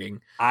line reading.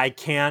 I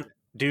can't,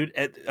 dude.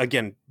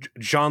 Again,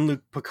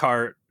 Jean-Luc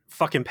Picard,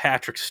 fucking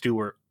Patrick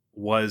Stewart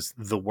was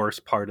the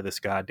worst part of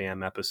this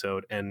goddamn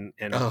episode, and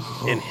in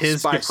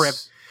his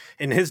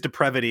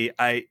depravity,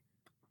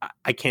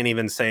 I can't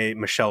even say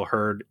Michelle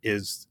Hurd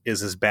is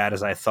as bad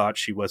as I thought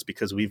she was,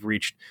 because we've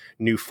reached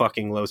new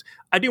fucking lows.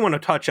 I do want to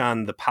touch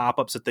on the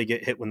pop-ups that they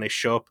get hit when they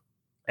show up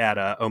at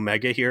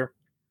Omega here.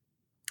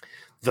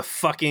 The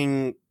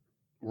fucking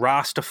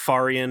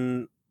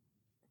Rastafarian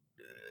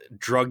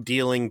drug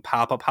dealing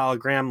pop-up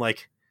hologram,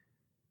 like,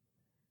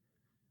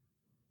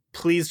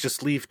 please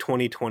just leave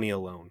 2020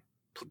 alone.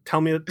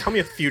 Tell me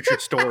a future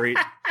story.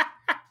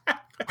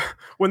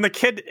 When the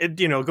kid,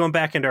 going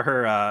back into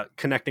her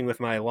connecting with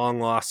my long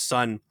lost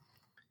son,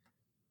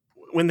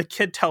 when the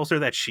kid tells her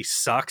that she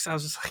sucks, I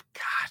was just like,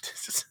 God,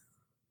 this is...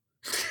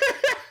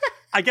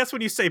 I guess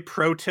when you say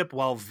pro tip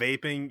while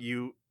vaping,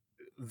 you've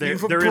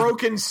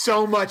broken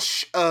so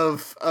much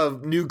of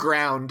new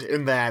ground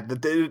in that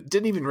they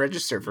didn't even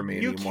register for me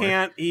anymore. You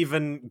can't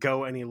even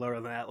go any lower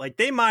than that. Like,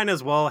 they might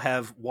as well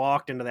have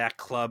walked into that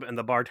club and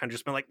the bartender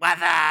just been like,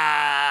 "What's up?"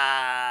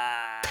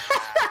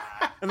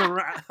 And then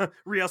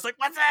Rios like,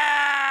 "What's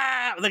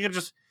up?" They could have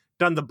just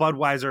done the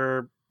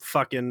Budweiser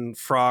fucking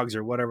frogs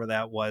or whatever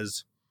that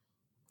was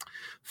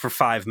for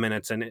 5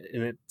 minutes, and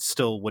it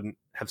still wouldn't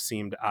have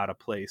seemed out of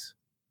place.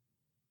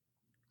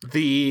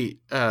 The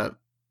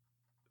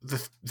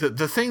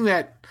thing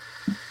that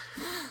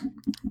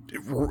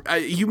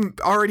you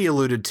already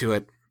alluded to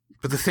it,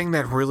 but the thing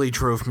that really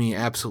drove me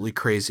absolutely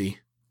crazy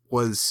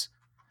was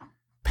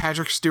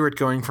Patrick Stewart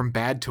going from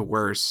bad to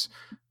worse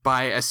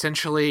by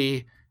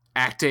essentially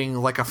acting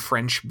like a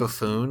French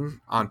buffoon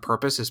on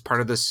purpose as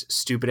part of this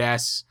stupid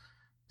ass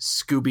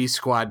Scooby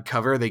Squad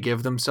cover they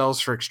give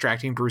themselves for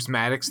extracting Bruce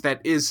Maddox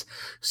that is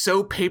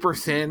so paper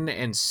thin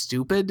and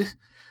stupid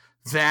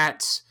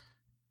that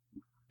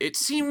it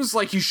seems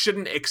like you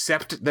shouldn't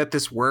accept that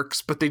this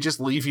works, but they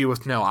just leave you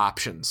with no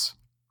options.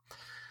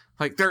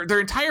 Like, their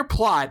entire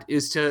plot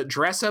is to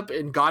dress up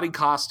in gaudy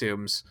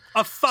costumes.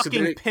 A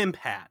fucking pimp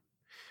hat.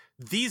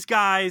 These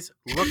guys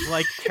look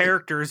like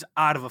characters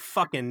out of a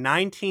fucking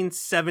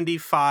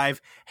 1975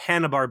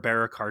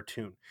 Hanna-Barbera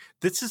cartoon.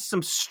 This is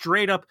some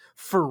straight up,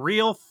 for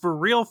real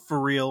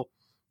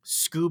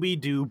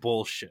Scooby-Doo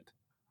bullshit.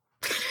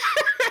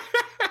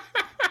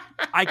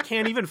 I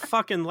can't even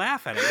fucking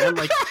laugh at it, man.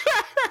 Like,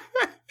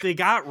 they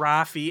got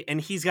Rafi,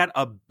 and he's got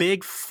a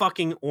big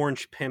fucking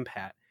orange pimp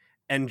hat.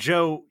 And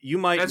Joe, you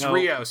might know... That's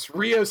Rios.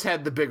 Rios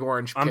had the big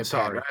orange pimp hat. I'm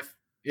sorry. Right?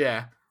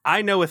 Yeah.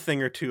 I know a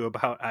thing or two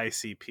about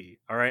ICP,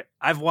 all right?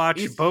 I've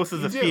watched both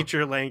of the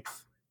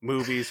feature-length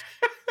movies,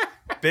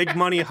 Big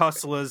Money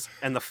Hustlers,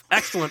 and the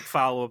excellent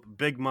follow-up,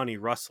 Big Money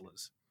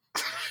Rustlers.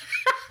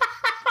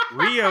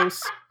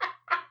 Rios,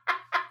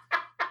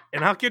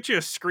 and I'll get you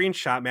a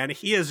screenshot, man.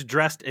 He is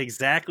dressed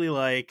exactly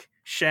like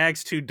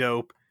Shag's Too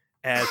Dope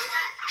as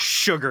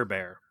Sugar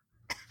Bear.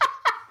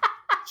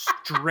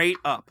 Straight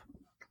up.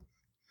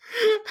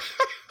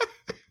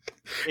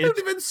 It would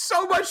have been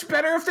so much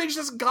better if they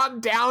just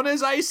got down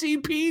as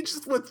ICP,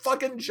 just with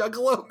fucking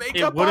Juggalo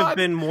makeup on. It would have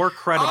been more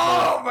credible.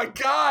 Oh my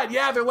god,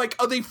 yeah. They're like,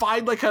 they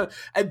find like a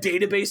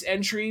database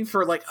entry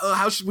for like,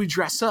 how should we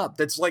dress up?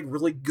 That's like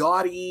really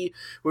gaudy,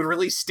 would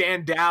really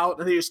stand out,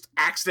 and they just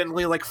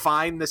accidentally like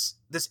find this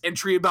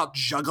entry about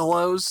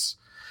Juggalos.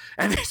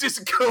 And they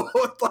just go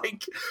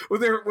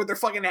with their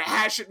fucking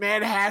Hatchet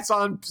Man hats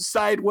on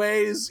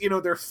sideways,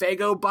 their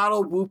Faygo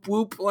bottle, whoop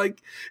whoop,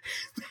 like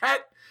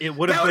that. It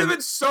would have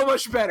been so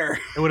much better.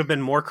 It would have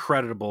been more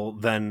credible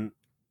than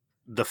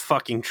the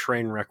fucking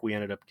train wreck we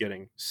ended up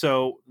getting.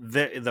 So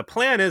the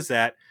plan is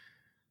that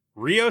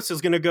Rios is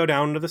going to go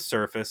down to the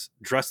surface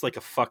dressed like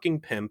a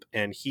fucking pimp,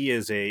 and he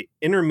is a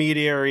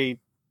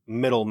intermediary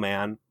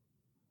middleman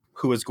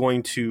who is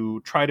going to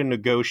try to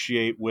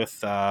negotiate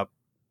with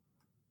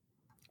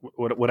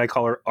what I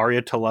call her,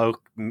 Arya Talok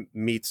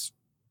meets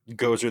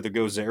Gozer the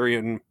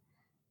Gozerian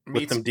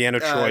with them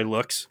Deanna Troi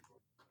looks.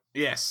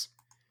 Yes.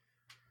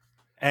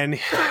 And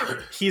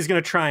he's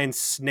going to try and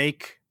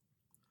snake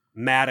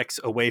Maddox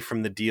away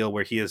from the deal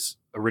where he is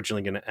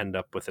originally going to end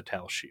up with a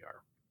Tal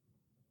Shiar.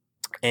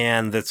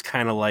 And that's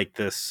kind of like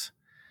this.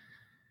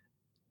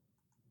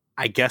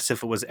 I guess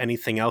if it was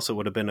anything else, it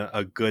would have been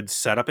a good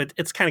setup.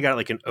 It's kind of got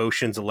like an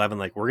Ocean's 11,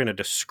 like we're going to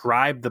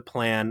describe the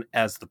plan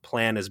as the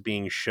plan is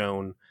being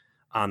shown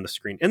on the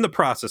screen. In the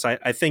process,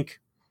 I think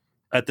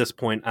at this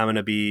point, I'm going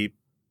to be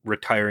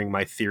retiring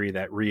my theory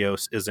that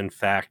Rios is in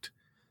fact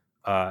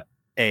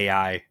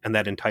AI, and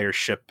that entire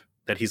ship,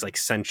 that he's like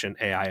sentient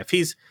AI. If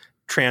he's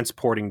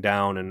transporting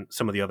down and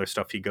some of the other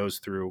stuff he goes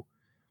through,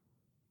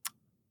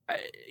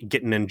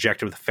 getting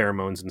injected with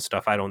pheromones and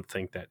stuff, I don't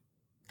think that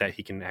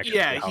he can actually be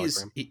a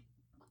hologram.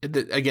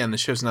 Again, the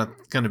show's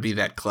not going to be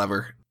that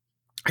clever.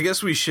 I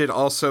guess we should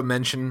also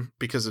mention,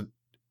 because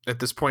at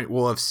this point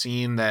we'll have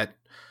seen that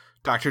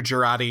Dr.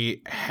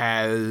 Jurati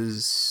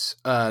has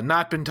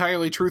not been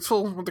entirely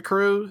truthful with the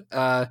crew.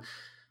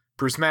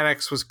 Bruce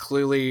Maddox was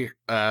clearly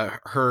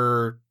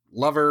her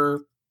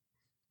lover,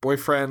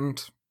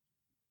 boyfriend,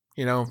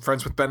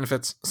 friends with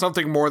benefits,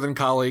 something more than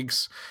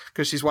colleagues,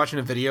 because she's watching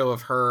a video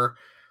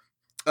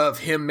of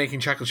him making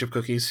chocolate chip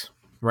cookies,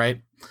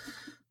 right?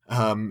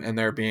 And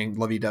they're being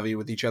lovey-dovey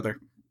with each other.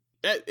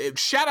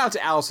 Shout out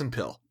to Allison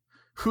Pill,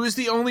 who is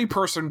the only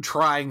person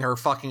trying her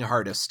fucking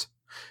hardest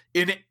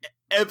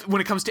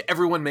when it comes to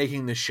everyone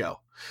making this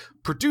show.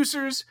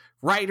 Producers,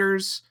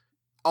 writers,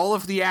 all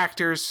of the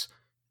actors,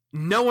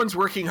 no one's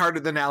working harder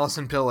than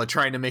Allison Pill at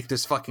trying to make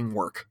this fucking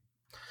work.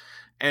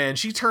 And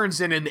she turns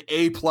in an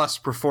A+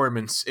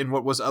 performance in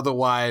what was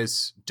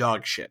otherwise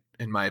dog shit,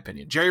 in my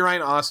opinion. Jeri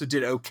Ryan also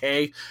did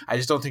okay. I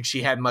just don't think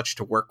she had much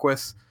to work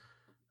with.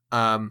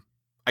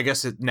 I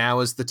guess now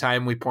is the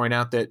time we point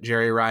out that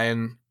Jeri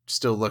Ryan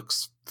still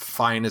looks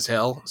fine as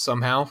hell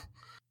somehow.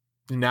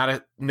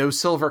 No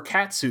silver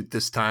catsuit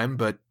this time,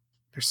 but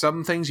there's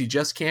some things you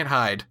just can't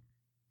hide.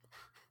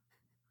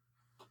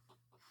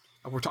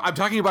 I'm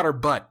talking about her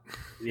butt.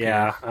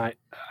 Yeah,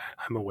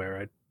 I'm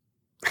aware.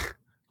 I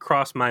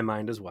crossed my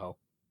mind as well.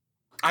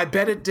 I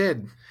bet it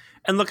did.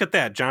 And look at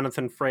that.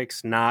 Jonathan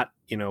Frakes not,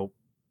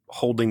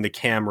 holding the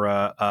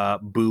camera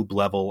boob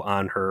level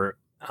on her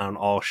on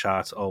all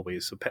shots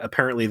always.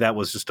 Apparently that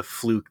was just a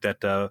fluke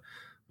that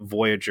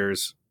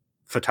Voyager's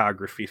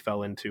photography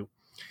fell into.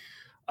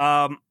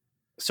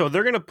 So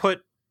they're going to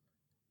put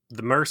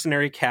the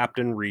mercenary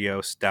Captain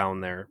Rios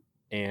down there,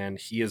 and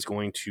he is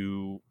going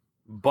to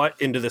butt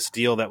into this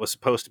deal that was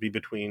supposed to be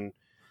between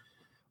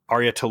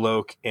Arya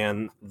T'Loak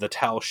and the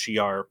Tal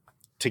Shiar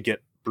to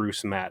get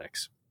Bruce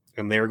Maddox.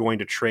 And they're going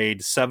to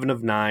trade 7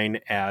 of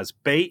 9 as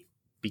bait,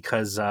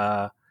 because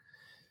Gozer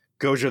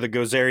the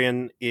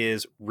Gozerian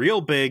is real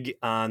big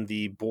on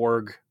the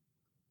Borg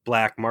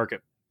black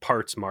market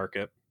parts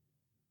market.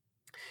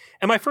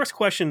 And my first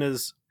question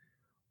is,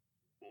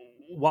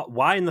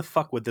 why in the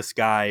fuck would this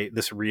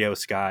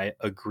Rios guy,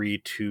 agree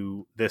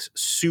to this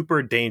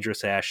super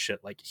dangerous ass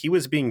shit? Like, he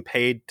was being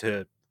paid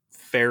to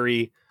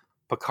ferry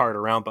Picard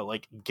around, but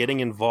like getting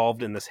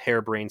involved in this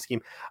harebrained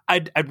scheme.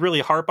 I'd really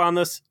harp on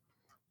this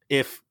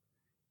if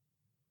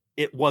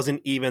it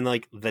wasn't even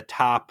like the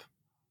top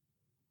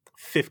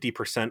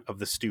 50% of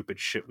the stupid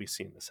shit we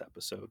see in this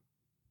episode.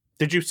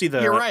 Did you see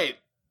the... You're right.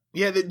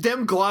 Yeah,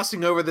 them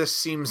glossing over this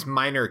seems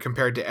minor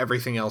compared to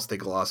everything else they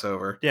gloss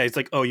over. Yeah, it's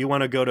like, oh, you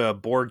want to go to a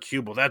Borg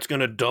cube? Well, that's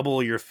going to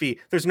double your fee.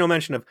 There's no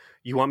mention of,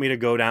 you want me to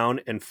go down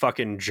and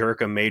fucking jerk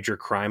a major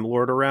crime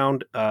lord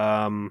around?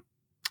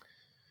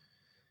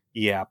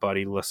 Yeah,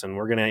 buddy, listen,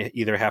 we're going to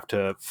either have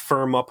to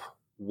firm up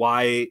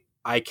why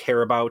I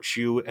care about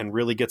you and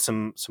really get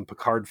some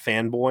Picard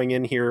fanboying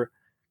in here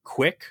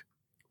quick,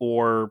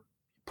 or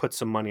put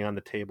some money on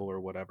the table or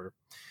whatever.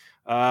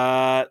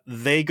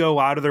 They go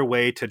out of their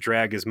way to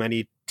drag as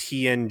many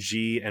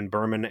TNG and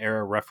Berman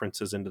era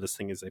references into this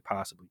thing as they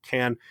possibly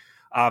can.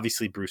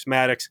 Obviously Bruce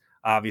Maddox,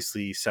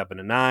 obviously 7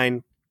 of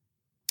 9.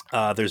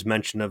 There's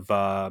mention of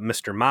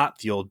Mr. Mott,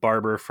 the old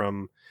barber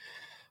from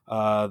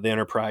the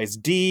Enterprise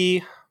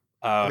D.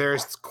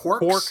 There's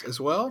Quark as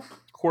well.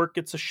 Quark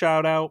gets a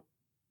shout out.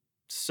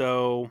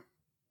 So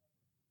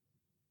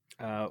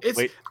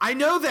I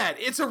know that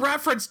it's a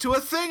reference to a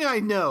thing I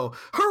know.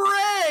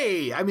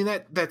 Hooray! I mean,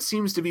 that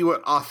seems to be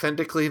what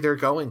authentically they're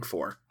going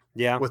for.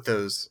 Yeah, with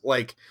those,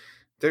 like,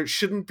 there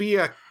shouldn't be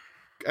I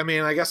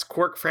guess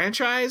Quark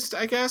franchised.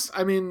 I guess.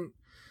 I mean,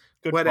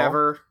 good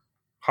whatever.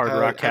 Call.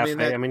 Hard Rock Cafe.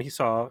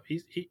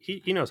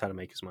 He knows how to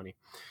make his money.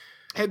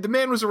 Hey, the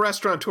man was a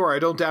restaurateur. I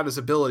don't doubt his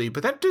ability,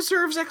 but that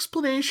deserves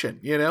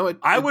explanation.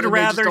 I would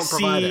rather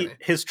see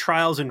his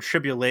trials and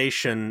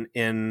tribulation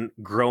in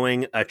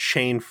growing a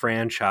chain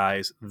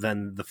franchise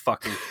than the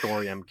fucking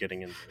story I'm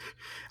getting into.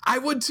 I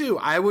would too.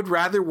 I would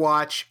rather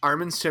watch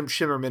Armin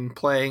Shimmerman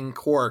playing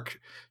Quark,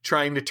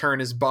 trying to turn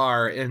his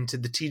bar into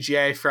the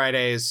TGI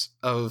Fridays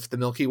of the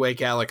Milky Way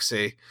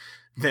galaxy,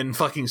 than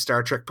fucking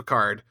Star Trek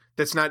Picard.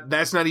 That's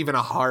not even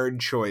a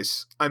hard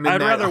choice. I'd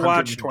rather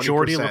watch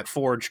Geordi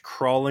LaForge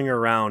crawling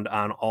around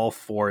on all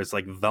fours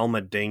like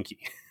Velma Dinky,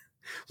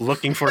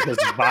 looking for his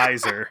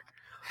visor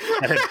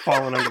that had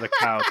fallen under the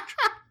couch,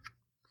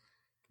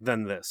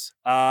 than this.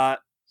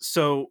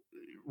 So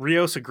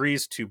Rios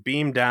agrees to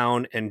beam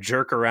down and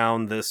jerk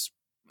around this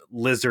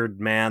lizard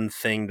man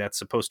thing that's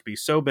supposed to be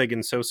so big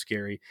and so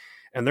scary,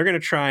 and they're going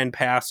to try and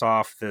pass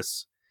off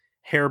this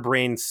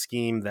harebrained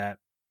scheme that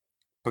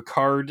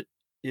Picard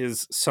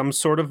is some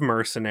sort of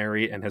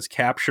mercenary and has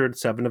captured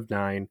 7 of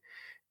 9,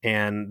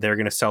 and they're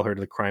going to sell her to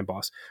the crime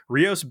boss.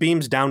 Rios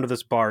beams down to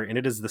this bar, and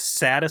it is the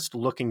saddest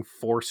looking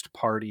forced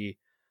party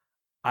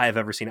I have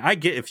ever seen. I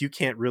get if you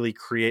can't really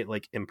create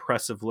like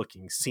impressive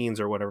looking scenes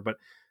or whatever, but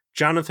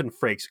Jonathan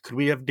Frakes, could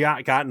we have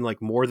gotten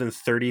like more than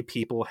 30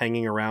 people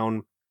hanging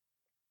around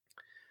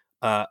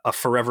a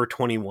Forever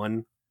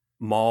 21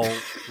 mall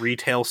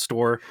retail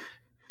store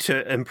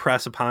to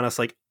impress upon us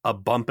like a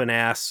bumpin'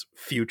 ass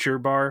Future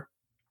bar?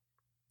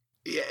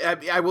 Yeah,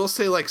 I will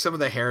say like some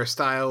of the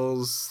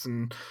hairstyles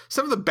and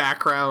some of the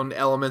background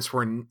elements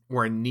were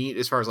neat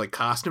as far as like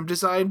costume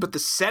design, but the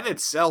set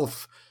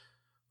itself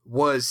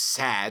was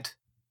sad.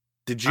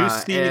 Did you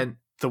see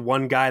the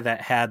one guy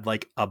that had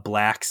like a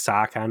black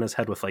sock on his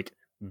head with like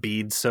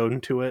beads sewn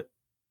to it?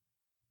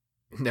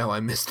 No, I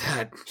missed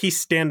that. He's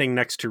standing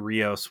next to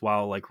Rios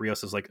while like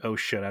Rios is like, "Oh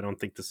shit, I don't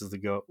think this is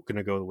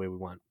gonna go the way we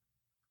want."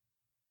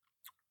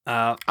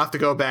 I'll have to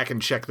go back and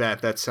check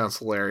that. That sounds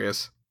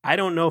hilarious. I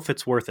don't know if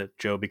it's worth it,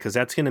 Joe, because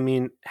that's going to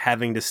mean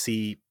having to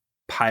see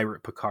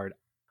Pirate Picard.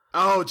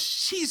 Oh,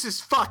 Jesus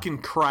fucking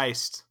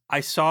Christ. I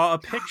saw a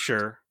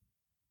picture,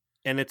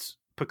 and it's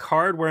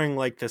Picard wearing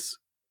like this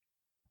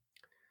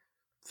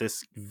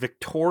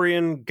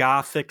Victorian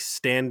Gothic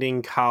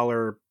standing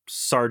collar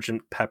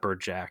Sergeant Pepper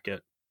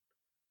jacket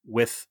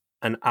with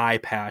an eye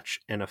patch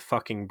and a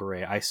fucking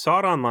beret. I saw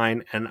it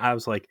online, and I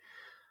was like,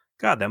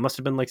 God, that must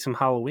have been like some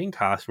Halloween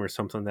costume or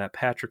something that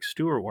Patrick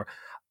Stewart wore.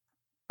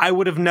 I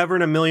would have never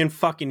in a million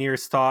fucking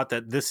years thought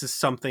that this is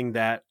something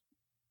that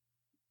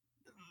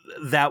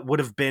would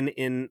have been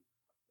in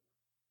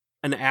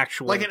an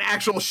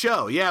actual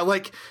show. Yeah,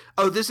 like,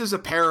 oh, this is a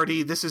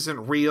parody. This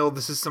isn't real.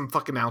 This is some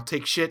fucking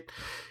outtake shit.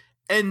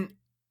 And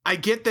I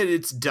get that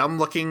it's dumb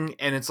looking,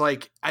 and it's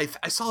like, I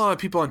saw a lot of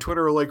people on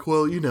Twitter were like,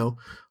 well, you know,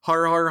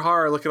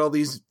 har, look at all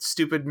these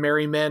stupid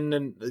merry men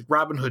and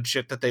Robin Hood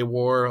shit that they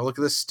wore. Look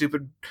at this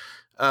stupid,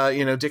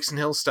 Dixon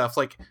Hill stuff.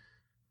 Like,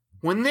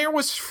 when there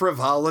was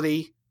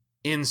frivolity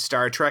in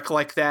Star Trek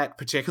like that,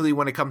 particularly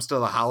when it comes to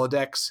the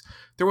holodecks,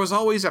 there was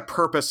always a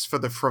purpose for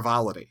the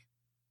frivolity,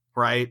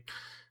 right?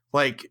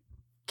 Like,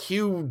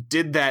 Q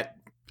did that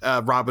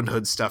Robin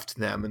Hood stuff to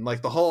them, and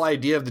like the whole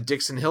idea of the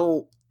Dixon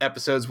Hill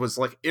episodes was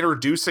like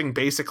introducing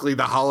basically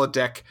the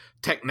holodeck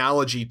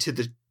technology to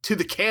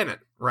the canon,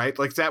 right?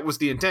 Like that was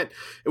the intent.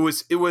 It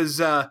was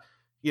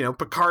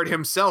Picard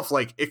himself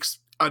like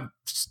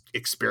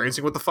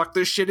experiencing what the fuck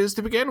this shit is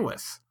to begin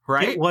with.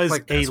 Right? It was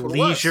like, a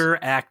leisure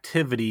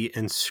activity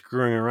and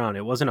screwing around.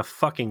 It wasn't a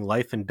fucking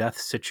life and death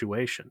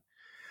situation.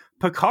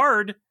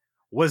 Picard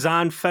was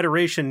on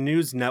Federation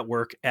News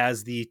Network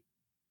as the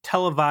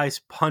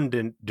televised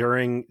pundit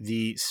during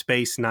the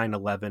Space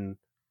 9/11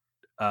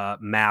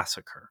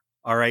 massacre.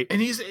 All right.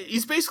 And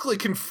he's basically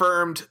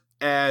confirmed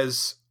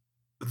as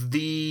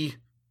the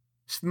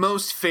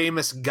most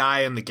famous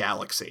guy in the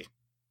galaxy.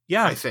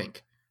 Yeah. I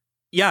think.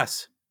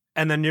 Yes.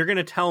 And then you're going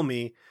to tell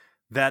me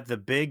that the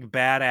big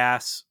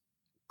badass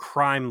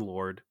crime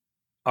lord,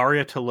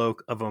 Arya T'Loak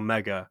of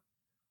Omega,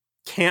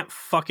 can't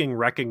fucking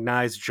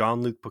recognize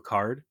Jean-Luc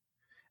Picard,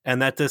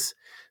 and that this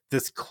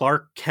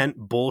Clark Kent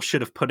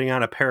bullshit of putting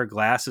on a pair of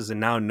glasses and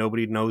now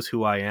nobody knows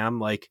who I am,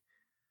 like,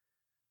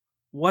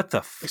 what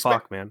the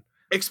fuck, man?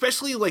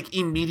 Especially like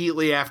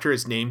immediately after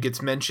his name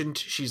gets mentioned,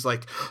 she's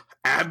like,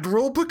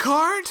 Admiral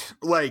Picard?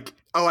 Like,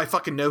 oh, I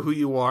fucking know who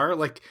you are.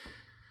 Like,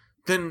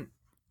 then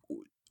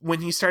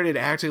when he started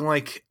acting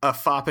like a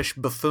foppish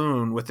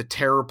buffoon with a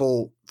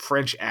terrible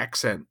French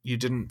accent, you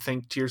didn't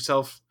think to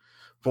yourself,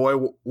 boy,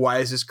 why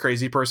is this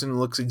crazy person who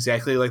looks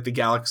exactly like the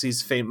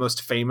galaxy's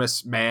most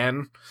famous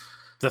man,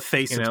 the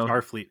face of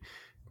Starfleet,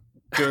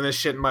 doing this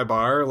shit in my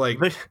bar? Like,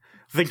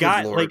 the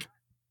guy, Lord. Like,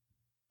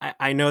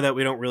 I know that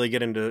we don't really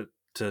get into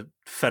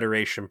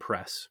Federation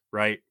press,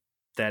 right?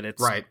 That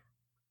it's right.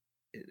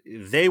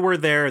 They were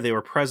there. They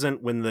were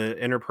present when the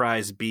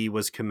Enterprise B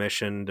was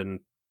commissioned,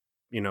 and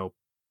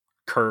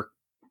Kirk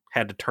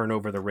had to turn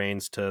over the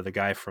reins to the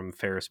guy from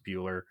Ferris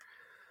Bueller,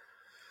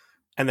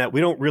 and that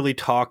we don't really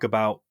talk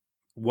about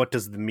what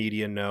does the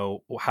media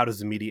know, how does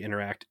the media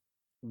interact.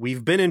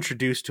 We've been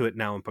introduced to it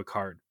now in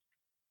Picard.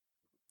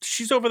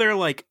 She's over there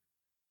like,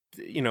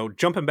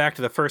 jumping back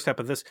to the first step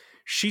of this,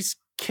 she's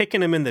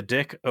kicking him in the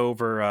dick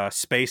over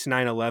Space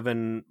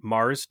 9/11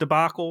 Mars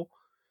debacle.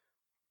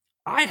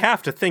 I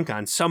have to think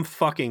on some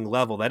fucking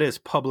level that is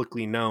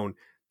publicly known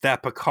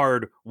that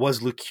Picard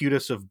was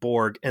Locutus of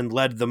Borg and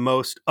led the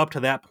most, up to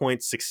that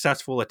point,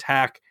 successful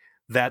attack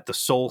that the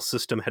Sol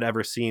system had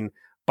ever seen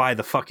by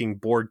the fucking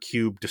Borg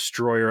cube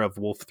destroyer of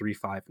Wolf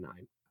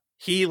 359.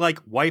 He like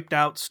wiped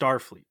out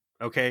Starfleet.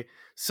 Okay.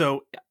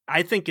 So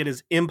I think it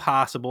is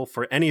impossible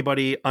for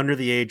anybody under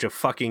the age of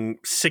fucking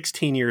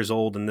 16 years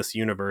old in this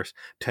universe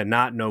to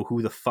not know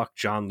who the fuck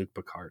Jean-Luc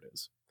Picard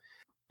is.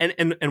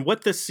 And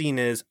what this scene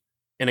is,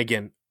 and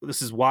again,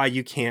 this is why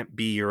you can't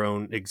be your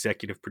own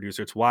executive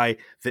producer. It's why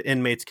the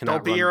inmates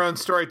cannot don't be your own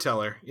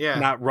storyteller. Yeah.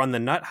 Not run the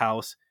nut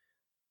house.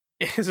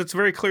 It's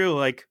very clearly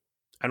like,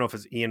 I don't know if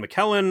it's Ian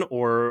McKellen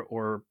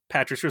or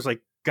Patrick Stewart's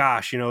like,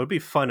 gosh, it'd be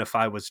fun if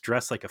I was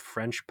dressed like a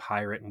French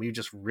pirate and we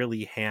just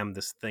really ham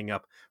this thing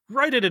up.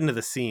 Write it into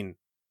the scene.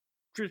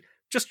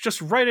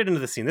 Just write it into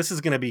the scene. This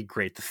is going to be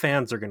great. The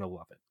fans are going to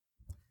love it.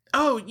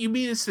 Oh, you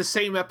mean it's the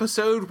same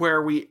episode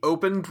where we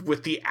opened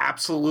with the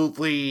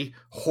absolutely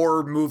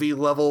horror movie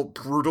level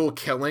brutal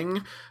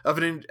killing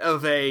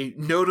of a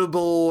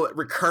notable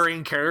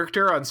recurring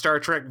character on Star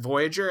Trek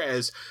Voyager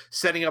as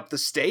setting up the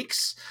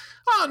stakes?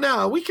 Oh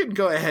no, we can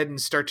go ahead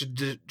and start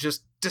to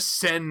just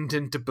descend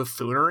into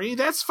buffoonery.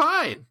 That's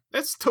fine.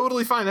 That's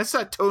totally fine. That's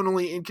not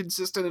tonally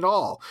inconsistent at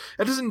all.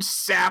 That doesn't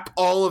sap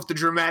all of the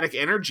dramatic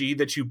energy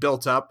that you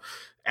built up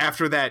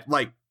after that,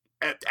 like,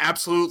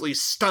 absolutely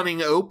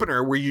stunning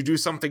opener where you do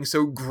something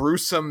so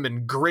gruesome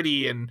and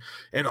gritty and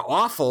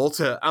awful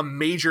to a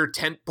major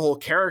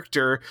tentpole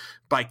character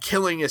by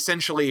killing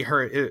essentially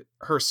her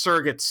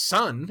surrogate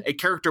son, a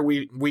character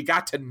we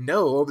got to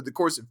know over the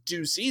course of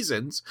 2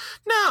 seasons.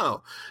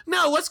 No,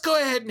 let's go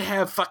ahead and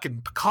have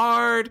fucking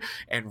Picard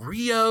and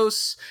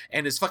Rios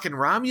and his fucking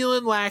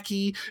Romulan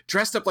lackey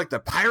dressed up like the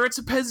Pirates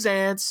of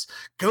Penzance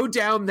go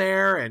down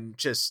there and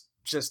just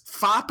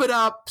fop it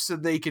up so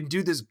they can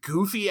do this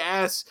goofy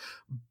ass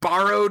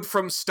borrowed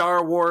from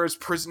Star Wars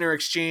prisoner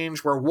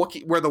exchange where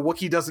the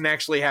Wookiee doesn't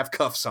actually have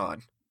cuffs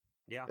on.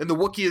 Yeah. And the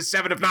Wookiee is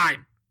 7 of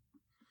 9.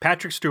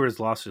 Patrick Stewart has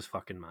lost his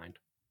fucking mind.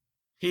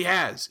 He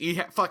has.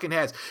 Fucking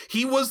has.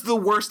 He was the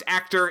worst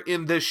actor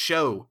in this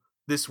show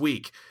this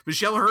week.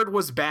 Michelle Hurd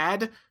was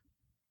bad,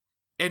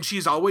 and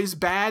she's always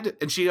bad,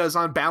 and she is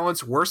on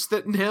balance worse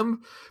than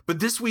him.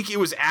 But this week it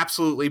was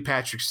absolutely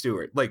Patrick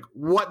Stewart. Like,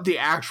 what the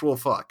actual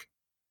fuck?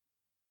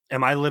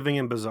 Am I living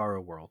in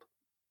Bizarro World?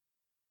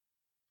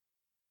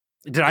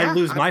 Did I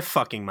lose my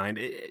fucking mind?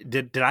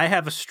 Did I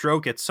have a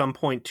stroke at some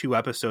point 2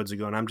 episodes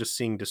ago, and I'm just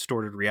seeing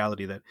distorted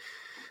reality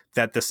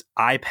that this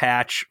eye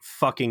patch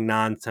fucking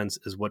nonsense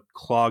is what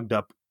clogged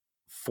up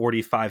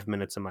 45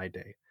 minutes of my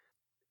day.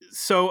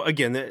 So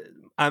again,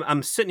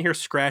 I'm sitting here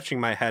scratching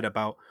my head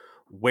about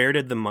where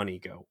did the money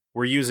go?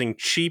 We're using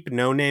cheap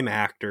no-name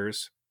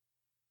actors.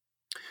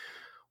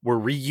 We're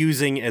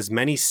reusing as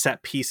many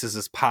set pieces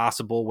as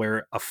possible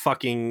where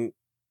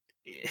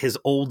his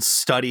old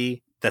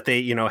study that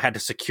they, had to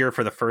secure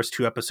for the first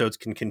 2 episodes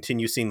can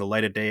continue seeing the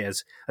light of day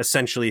as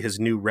essentially his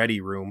new ready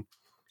room.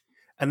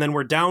 And then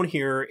we're down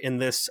here in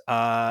this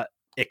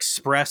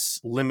express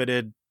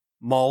limited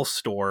mall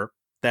store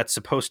that's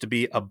supposed to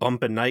be a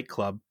bumpin'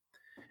 nightclub.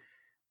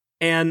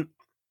 And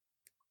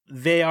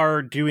they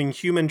are doing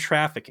human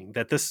trafficking,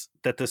 that this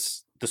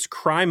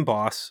crime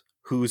boss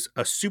who's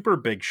a super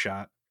big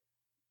shot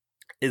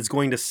is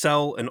going to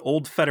sell an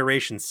old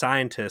Federation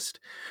scientist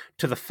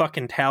to the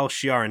fucking Tal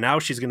Shiar. And now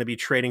she's going to be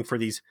trading for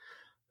these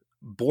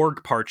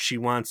Borg parts she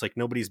wants like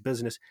nobody's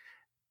business.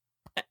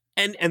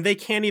 And they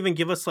can't even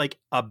give us like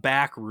a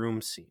back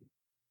room scene.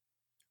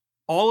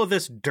 All of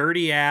this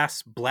dirty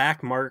ass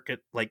black market,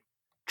 like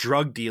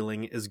drug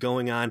dealing is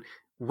going on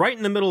right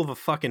in the middle of a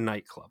fucking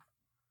nightclub.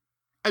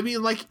 I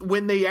mean, like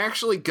when they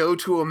actually go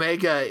to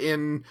Omega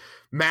in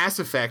Mass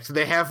Effect,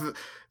 they have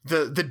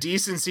the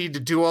decency to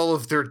do all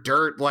of their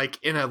dirt like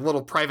in a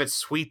little private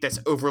suite that's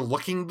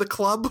overlooking the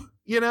club,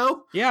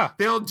 Yeah.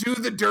 They'll do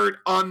the dirt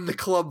on the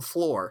club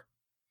floor.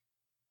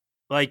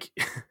 Like,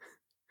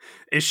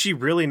 is she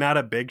really not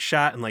a big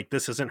shot and like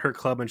this isn't her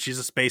club and she's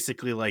just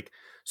basically like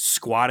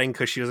squatting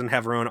because she doesn't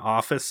have her own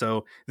office,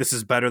 so this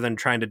is better than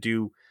trying to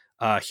do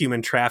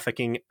human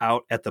trafficking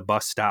out at the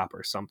bus stop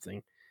or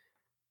something.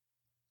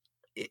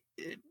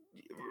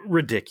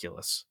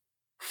 Ridiculous.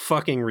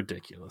 Fucking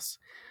ridiculous.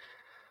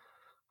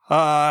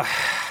 God,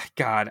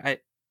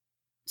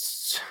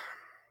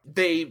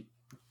 they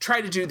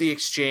try to do the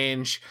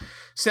exchange.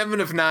 7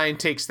 of 9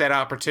 takes that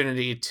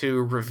opportunity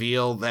to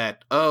reveal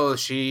that,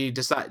 she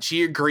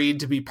agreed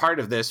to be part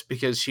of this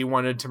because she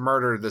wanted to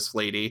murder this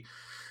lady.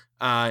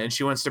 And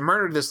she wants to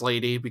murder this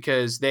lady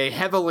because they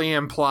heavily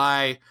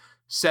imply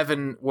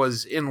 7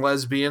 was in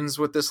lesbians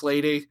with this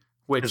lady.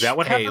 Which, is that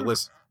what happened?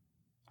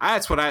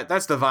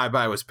 That's the vibe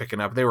I was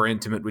picking up. They were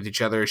intimate with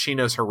each other. She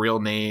knows her real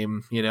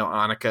name,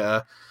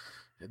 Annika.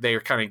 They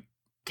kind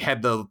of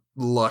had the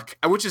look,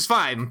 which is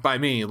fine by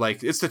me.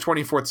 Like, it's the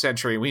 24th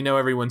century. We know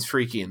everyone's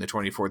freaky in the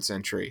 24th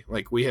century.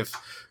 Like, we have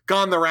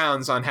gone the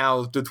rounds on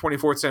how the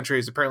 24th century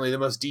is apparently the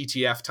most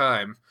DTF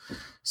time.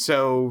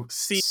 So,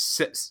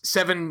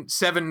 seven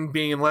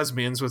being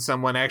lesbians with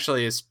someone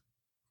actually is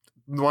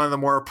one of the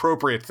more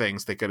appropriate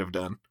things they could have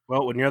done.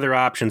 Well, when your other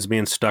option's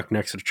being stuck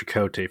next to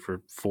Chakotay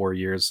for 4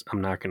 years,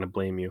 I'm not going to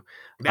blame you.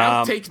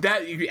 Now take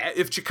that.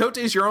 If Chakotay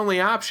is your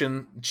only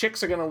option,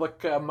 chicks are going to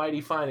look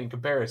mighty fine in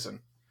comparison.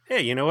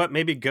 Hey, you know what?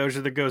 Maybe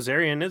Gozer the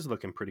Gozerian is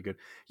looking pretty good.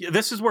 Yeah,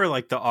 this is where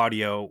like the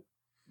audio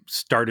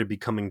started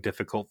becoming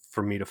difficult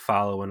for me to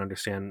follow and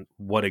understand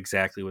what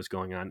exactly was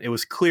going on. It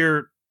was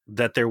clear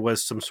that there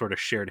was some sort of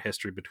shared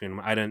history between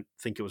them. I didn't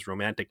think it was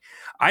romantic.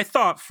 I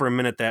thought for a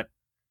minute that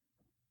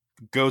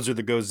Gozer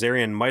the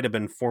Gozerian might have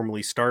been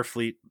formerly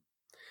Starfleet.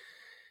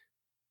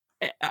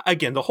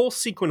 Again, the whole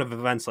sequence of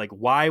events, like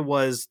why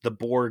was the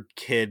Borg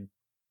kid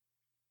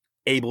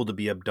able to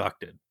be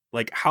abducted?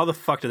 Like how the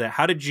fuck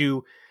how did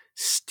you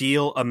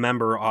steal a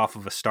member off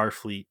of a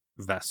Starfleet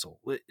vessel?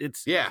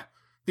 Yeah.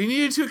 They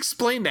needed to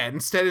explain that.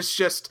 Instead, it's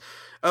just,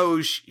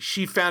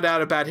 she found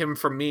out about him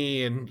from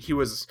me, and he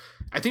was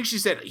I think she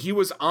said he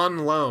was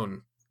on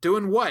loan.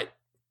 Doing what?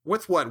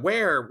 With what?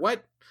 Where?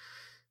 What?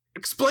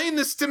 Explain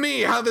this to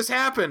me, how this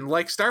happened.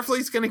 Like,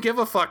 Starfleet's gonna give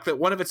a fuck that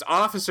one of its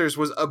officers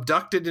was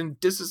abducted and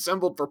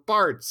disassembled for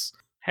parts.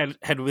 Had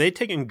they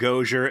taken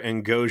Gozer,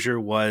 and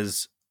Gozer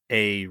was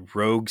a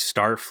rogue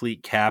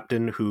Starfleet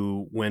captain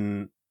who,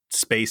 when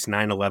Space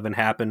 9/11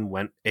 happened,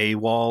 went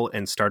AWOL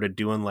and started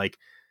doing like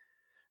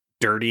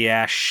dirty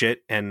ass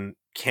shit and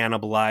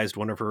cannibalized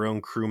one of her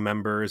own crew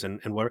members and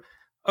whatever.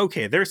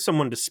 Okay, there's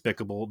someone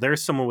despicable.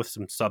 There's someone with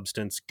some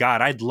substance.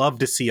 God, I'd love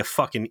to see a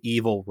fucking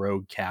evil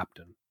rogue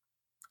captain.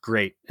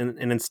 Great. And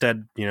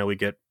instead, we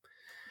get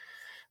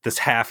this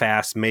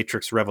half-ass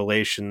Matrix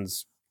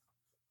Revelations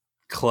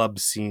club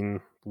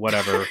scene,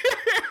 whatever.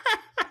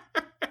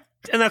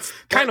 And that's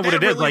kind of what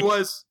it really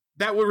is.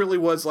 That really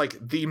was like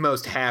the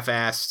most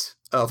half-assed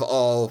of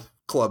all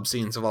club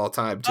scenes of all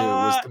time,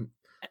 too.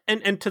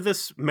 And to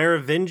this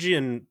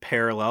Merovingian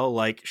parallel,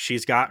 like,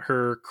 she's got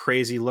her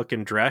crazy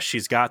looking dress.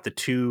 She's got the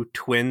two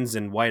twins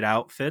in white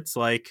outfits.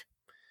 Like,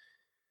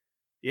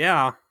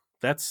 yeah,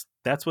 that's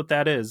what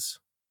that is.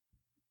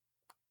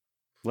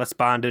 Less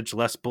bondage,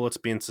 less bullets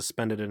being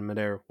suspended in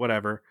midair,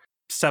 whatever.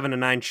 7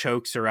 and 9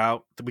 chokes are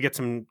out. We get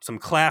some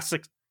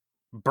classic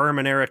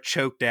Berman era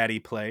choke daddy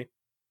play.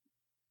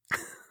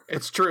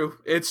 It's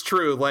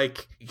true.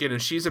 Like,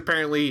 she's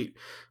apparently,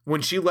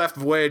 when she left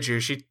Voyager,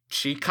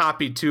 she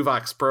copied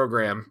Tuvok's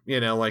program.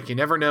 Like, you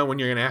never know when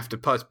you're gonna have to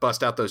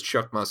bust out those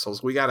choke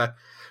muscles. We gotta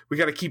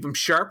keep them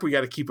sharp. We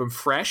gotta keep them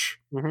fresh.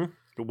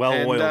 Mm-hmm.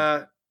 Well-oiled.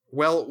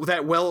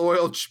 That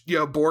well-oiled,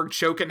 Borg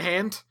choke in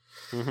hand.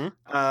 Mm-hmm.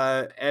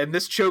 And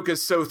this choke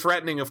is so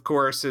threatening, of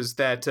course, is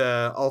that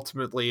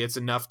ultimately it's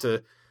enough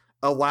to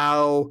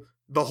allow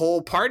the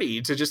whole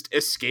party to just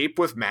escape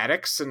with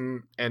Maddox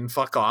and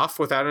fuck off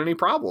without any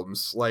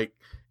problems. Like,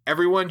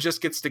 everyone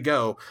just gets to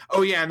go.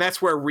 Oh yeah, and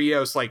that's where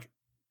Rios like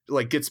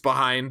gets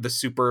behind the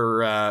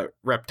super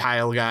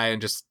reptile guy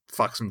and just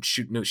fucks him,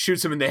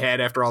 shoots him in the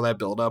head after all that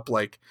buildup.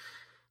 Like,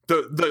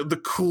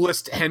 the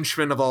coolest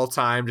henchman of all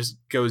time just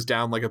goes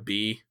down like a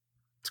bee.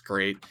 It's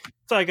great.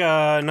 It's like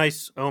a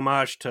nice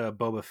homage to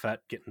Boba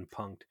Fett getting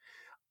punked.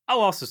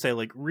 I'll also say,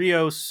 like,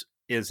 Rios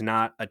is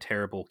not a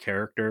terrible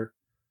character.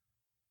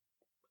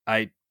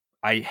 I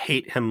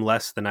hate him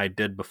less than I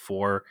did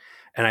before,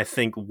 and I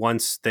think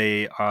once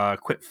they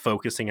quit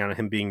focusing on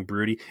him being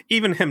broody,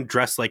 even him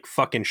dressed like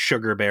fucking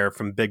Sugar Bear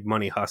from Big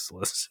Money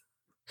Hustlers.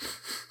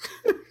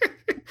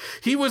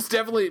 He was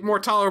definitely more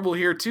tolerable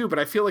here too, but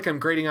I feel like I'm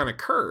grading on a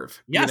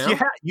curve. Yes,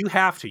 you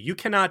have to. You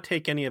cannot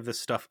take any of this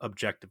stuff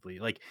objectively.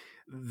 Like,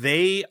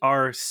 they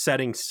are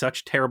setting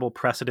such terrible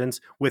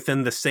precedents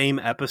within the same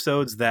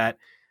episodes that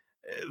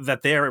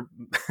they're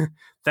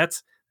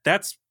that's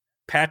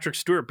Patrick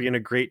Stewart being a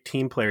great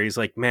team player. He's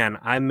like, man,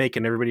 I'm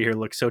making everybody here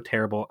look so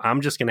terrible.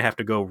 I'm just going to have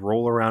to go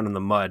roll around in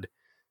the mud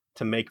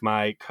to make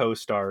my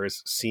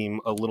co-stars seem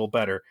a little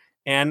better.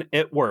 And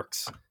it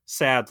works,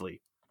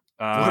 sadly.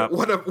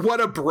 What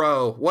a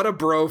bro. What a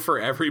bro for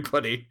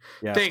everybody.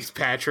 Yes. Thanks,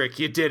 Patrick.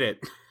 You did it.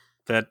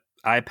 That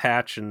eye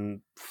patch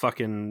and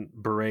fucking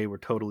beret were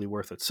totally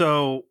worth it.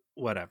 So,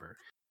 whatever.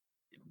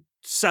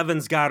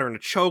 Seven's got her in a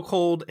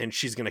chokehold, and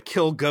she's going to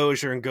kill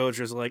Gozer, and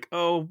Gozer's like,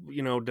 oh,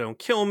 don't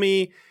kill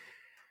me.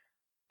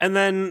 And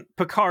then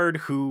Picard,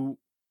 who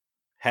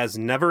has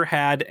never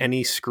had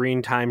any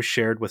screen time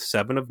shared with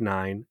 7 of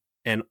 9,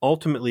 and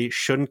ultimately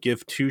shouldn't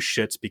give two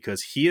shits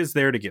because he is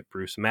there to get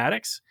Bruce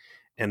Maddox,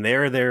 and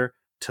they're there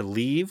to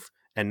leave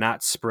and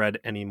not spread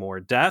any more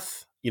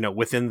death,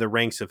 within the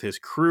ranks of his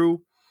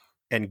crew,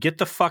 and get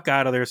the fuck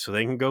out of there so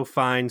they can go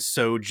find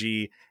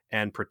Soji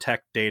and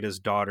protect Data's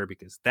daughter,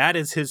 because that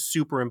is his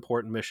super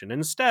important mission.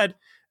 Instead,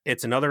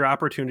 it's another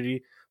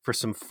opportunity for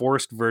some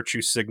forced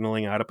virtue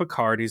signaling out of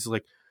Picard. He's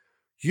like,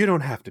 you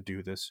don't have to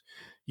do this.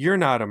 You're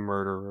not a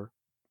murderer.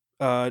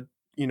 Turn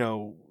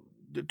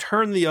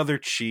the other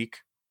cheek.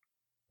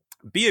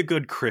 Be a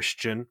good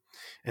Christian.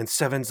 And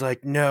Seven's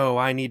like, no,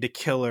 I need to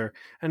kill her.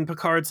 And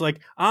Picard's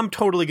like, I'm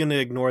totally going to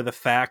ignore the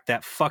fact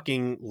that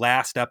fucking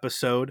last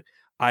episode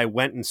I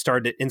went and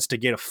started to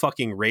instigate a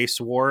fucking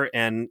race war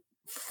and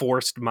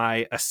forced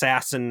my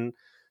assassin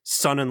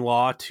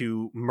son-in-law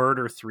to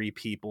murder 3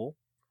 people.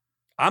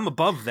 I'm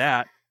above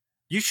that.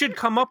 You should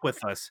come up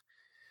with us.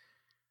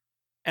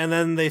 And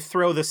then they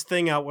throw this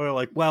thing out where,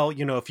 like, well,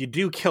 if you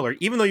do kill her,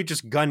 even though you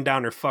just gunned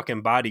down her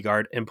fucking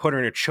bodyguard and put her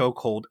in a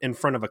chokehold in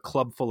front of a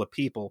club full of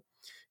people,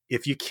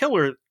 if you kill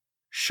her,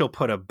 she'll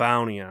put a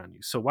bounty on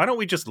you. So why don't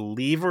we just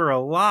leave her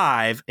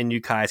alive and you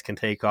guys can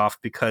take off,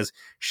 because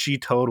she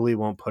totally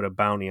won't put a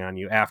bounty on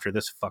you after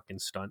this fucking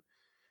stunt.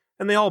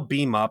 And they all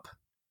beam up,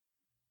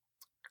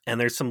 and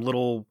there's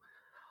some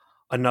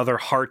another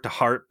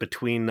heart-to-heart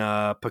between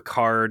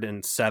Picard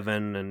and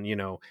 7,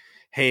 and,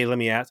 hey, let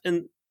me ask.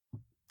 And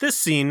this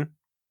scene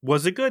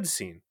was a good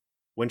scene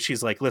when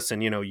she's like,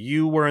 listen,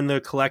 you were in the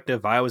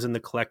collective, I was in the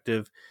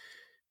collective.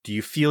 Do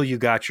you feel you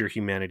got your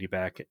humanity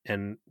back?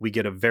 And we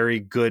get a very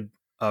good,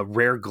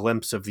 rare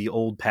glimpse of the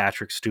old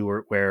Patrick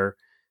Stewart where,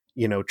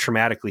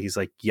 traumatically, he's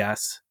like,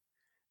 yes.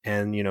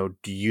 And,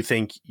 do you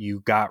think you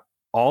got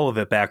all of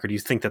it back, or do you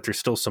think that there's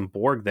still some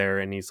Borg there?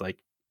 And he's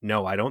like,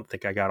 no, I don't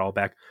think I got all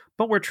back,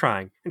 but we're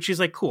trying. And she's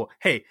like, cool.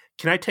 Hey,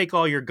 can I take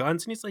all your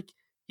guns? And he's like,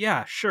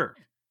 yeah, sure.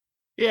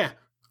 Yeah.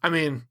 I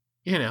mean,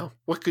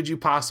 what could you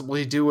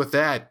possibly do with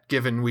that,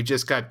 given we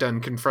just got done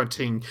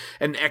confronting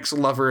an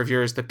ex-lover of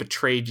yours that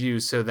betrayed you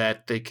so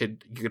that you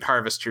could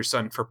harvest your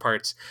son for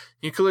parts?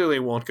 You clearly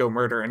won't go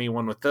murder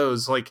anyone with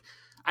those. Like,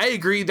 I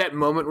agree that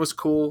moment was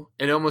cool.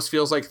 It almost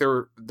feels like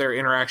their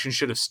interaction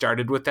should have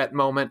started with that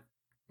moment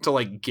to,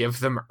 like,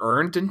 give them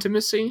earned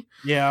intimacy.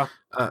 Yeah.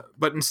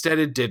 But instead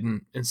it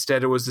didn't.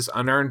 Instead it was this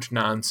unearned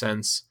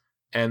nonsense.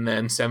 And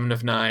then Seven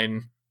of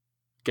Nine,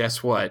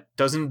 guess what?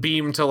 Doesn't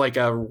beam to, like,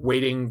 a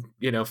waiting,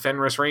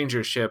 Fenris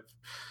Ranger ship.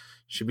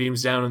 She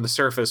beams down on the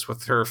surface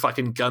with her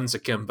fucking guns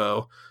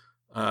akimbo.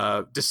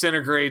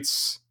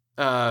 Disintegrates,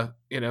 Deanna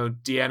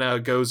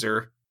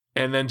Gozer.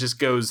 And then just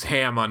goes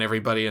ham on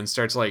everybody and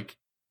starts, like,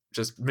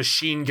 just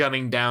machine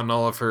gunning down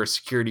all of her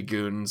security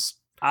goons.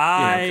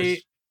 I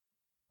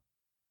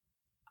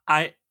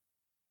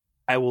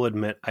will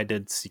admit I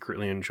did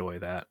secretly enjoy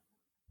that.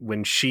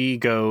 When she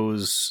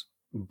goes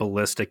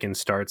ballistic and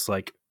starts,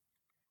 like,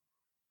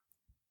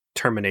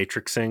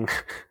 Terminatrixing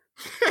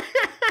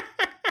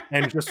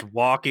and just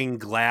walking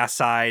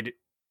glass-eyed,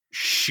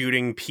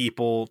 shooting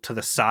people to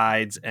the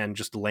sides and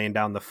just laying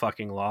down the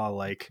fucking law,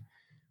 like,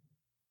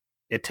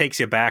 it takes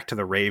you back to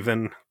the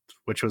Raven,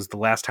 which was the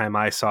last time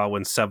I saw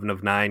when 7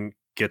 of 9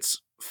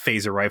 gets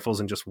phaser rifles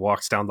and just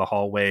walks down the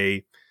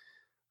hallway,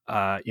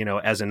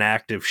 as an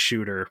active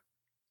shooter.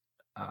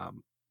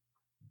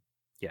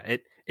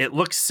 It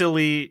looks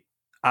silly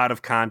out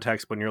of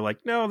context when you're like,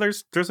 no,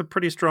 there's a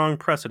pretty strong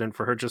precedent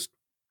for her just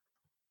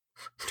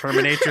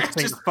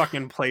Terminatrixing the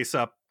fucking place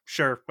up.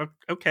 Sure,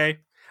 okay,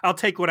 I'll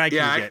take what I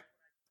can get.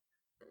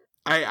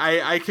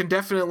 I can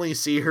definitely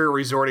see her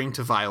resorting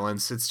to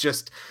violence. It's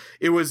just,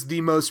 it was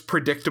the most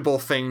predictable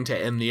thing to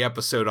end the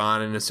episode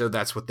on, and so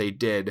that's what they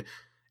did.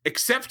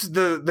 Except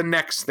the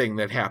next thing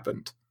that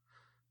happened.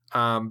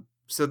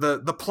 So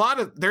the plot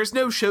of, there's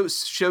no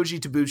Shoji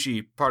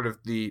Tabuchi part of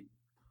the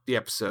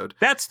episode.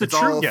 That's the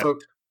true.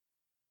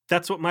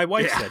 That's what my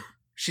wife said.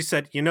 She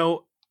said,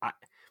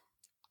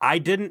 I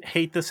didn't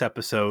hate this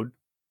episode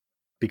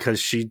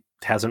because she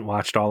hasn't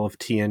watched all of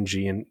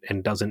TNG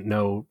and doesn't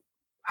know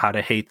how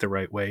to hate the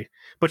right way.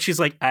 But she's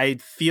like, I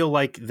feel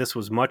like this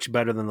was much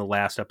better than the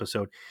last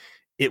episode.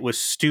 It was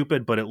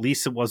stupid, but at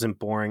least it wasn't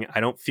boring.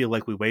 I don't feel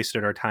like we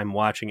wasted our time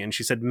watching. And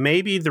she said,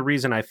 maybe the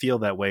reason I feel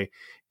that way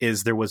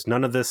is there was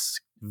none of this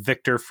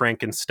Victor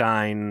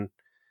Frankenstein,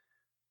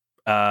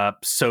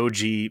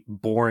 Soji,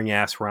 boring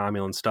ass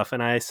Romulan stuff.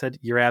 And I said,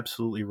 you're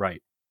absolutely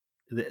right.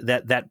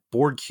 That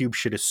Borg cube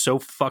shit is so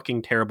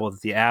fucking terrible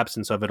that the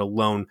absence of it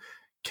alone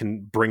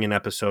can bring an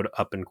episode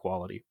up in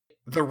quality.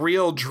 The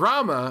real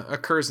drama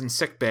occurs in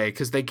sickbay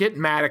because they get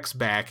Maddox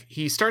back.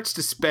 He starts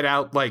to spit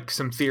out, like,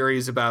 some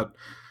theories about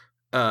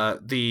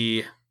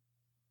the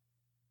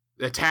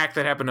attack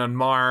that happened on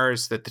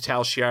Mars, that the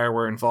Tal Shiar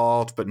were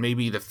involved, but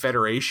maybe the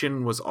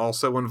Federation was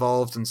also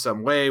involved in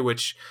some way,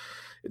 which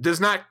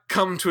does not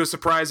come to a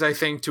surprise, I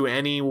think, to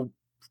any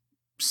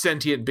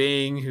sentient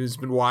being who's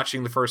been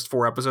watching the first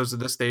 4 episodes of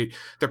this. They're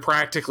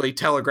practically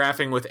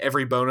telegraphing with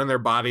every bone in their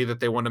body that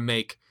they want to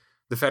make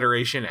the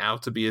Federation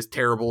out to be as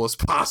terrible as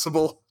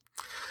possible.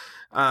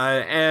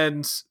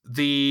 And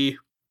the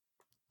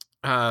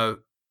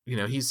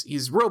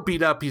he's real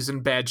beat up, he's in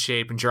bad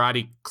shape, and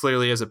Jurati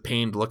clearly has a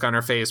pained look on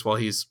her face while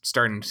he's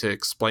starting to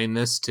explain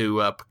this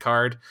to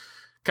Picard.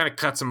 Kind of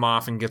cuts him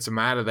off and gets him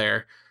out of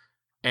there.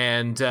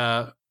 And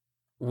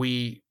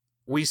we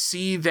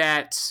see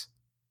that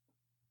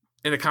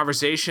in a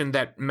conversation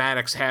that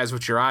Maddox has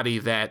with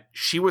Jurati, that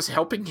she was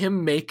helping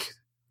him make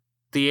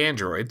the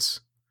androids,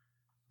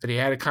 that he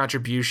had a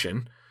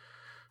contribution.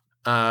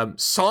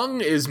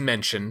 Song is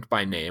mentioned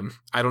by name.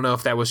 I don't know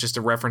if that was just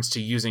a reference to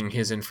using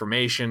his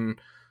information,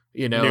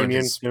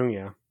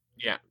 Yeah.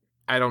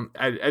 I don't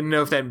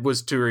know if that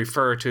was to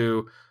refer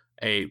to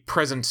a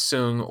present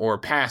Soong or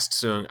past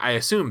Soong. I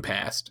assume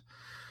past.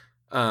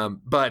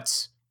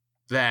 But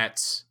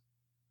that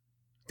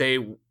they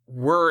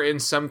were in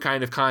some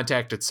kind of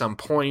contact at some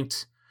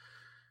point.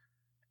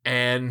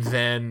 And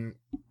then,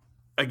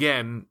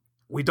 again,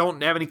 we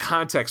don't have any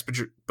context,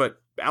 but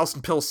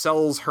Alison Pill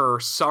sells her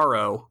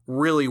sorrow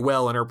really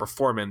well in her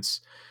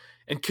performance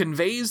and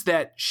conveys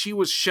that she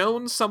was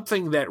shown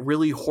something that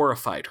really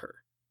horrified her.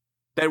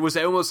 That was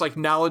almost like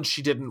knowledge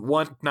she didn't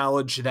want,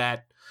 knowledge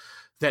that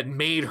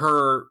made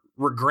her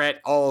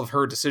regret all of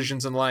her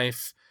decisions in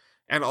life,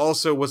 and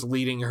also was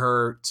leading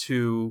her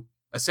to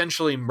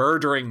essentially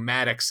murdering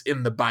Maddox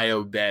in the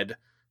bio bed,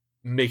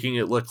 making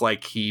it look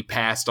like he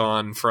passed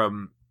on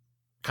from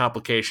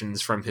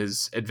complications from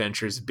his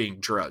adventures being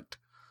drugged.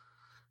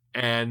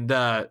 And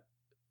the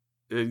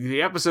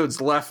episode's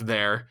left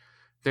there.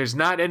 There's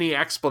not any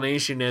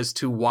explanation as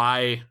to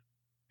why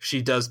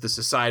she does this,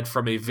 aside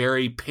from a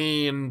very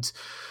pained,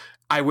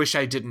 I wish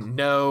I didn't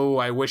know,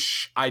 I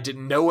wish I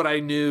didn't know what I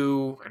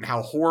knew, and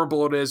how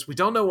horrible it is. We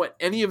don't know what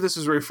any of this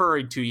is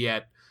referring to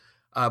yet,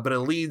 but it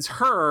leads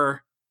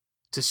her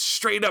to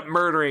straight up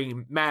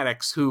murdering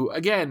Maddox, who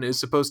again is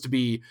supposed to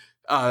be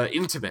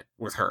intimate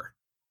with her.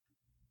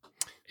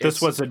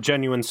 This was a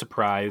genuine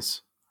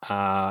surprise.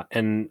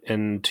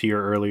 And to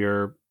your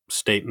earlier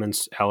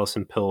statements,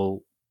 Alison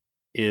Pill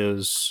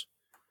is,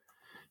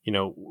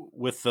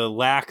 with the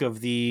lack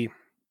of the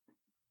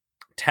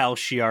Tal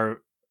Shiar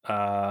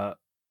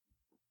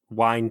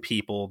wine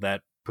people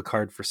that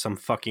Picard, for some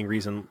fucking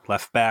reason,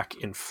 left back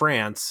in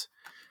France,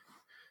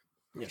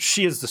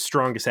 she is the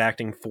strongest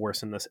acting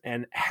force in this.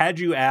 And had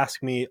you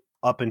asked me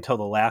up until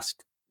the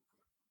last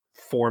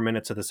 4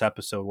 minutes of this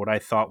episode what I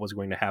thought was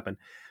going to happen,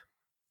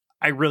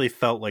 I really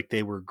felt like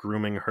they were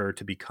grooming her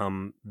to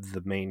become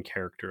the main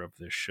character of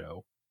this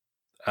show.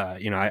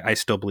 I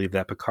still believe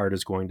that Picard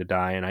is going to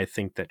die, and I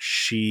think that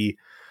she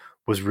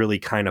was really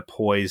kind of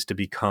poised to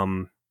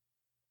become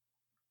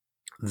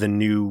the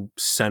new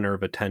center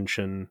of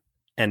attention,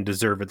 and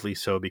deservedly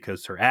so,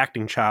 because her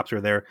acting chops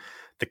are there.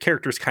 The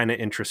character's kind of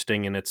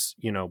interesting, and it's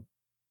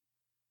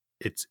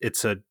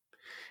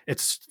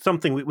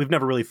something we've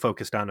never really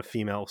focused on, a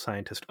female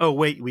scientist. Oh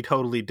wait, we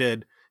totally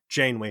did,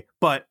 Janeway,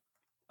 but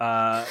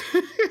I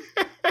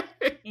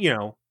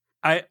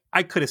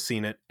could have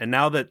seen it. And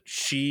now that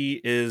she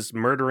is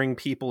murdering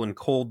people in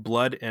cold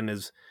blood and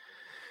is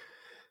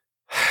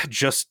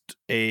just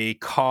a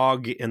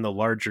cog in the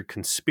larger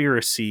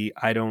conspiracy,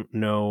 I don't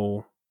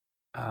know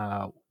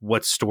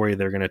what story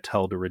they're going to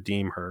tell to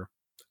redeem her.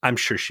 I'm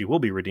sure she will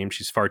be redeemed.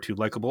 She's far too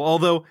likable.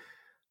 Although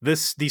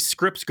these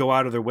scripts go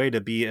out of their way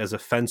to be as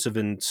offensive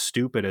and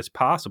stupid as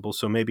possible.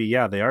 So maybe,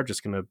 they are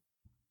just going to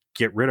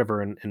get rid of her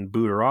and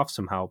boot her off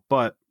somehow.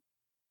 But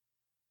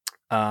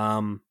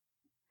I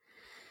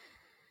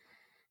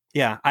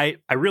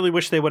really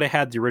wish they would have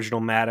had the original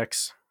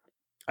Maddox.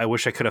 I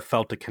wish I could have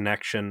felt a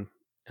connection.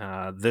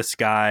 This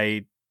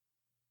guy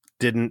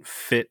didn't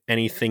fit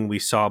anything we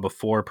saw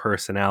before,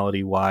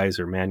 personality wise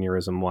or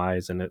mannerism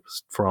wise, and it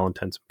was, for all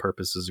intents and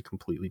purposes, a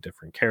completely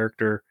different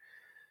character.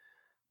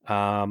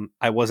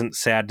 I wasn't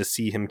sad to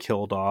see him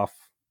killed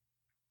off.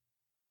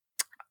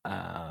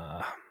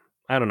 I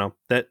don't know,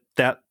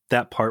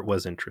 that part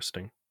was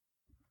interesting.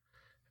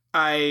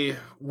 I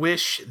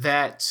wish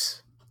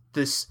that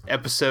this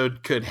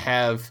episode could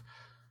have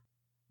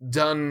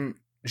done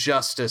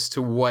justice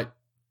to what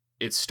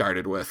it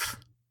started with.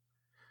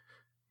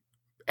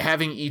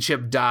 Having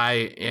Icheb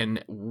die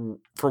and,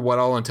 for what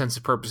all intents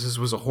and purposes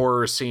was a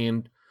horror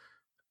scene,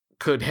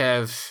 could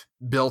have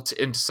built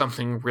into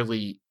something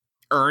really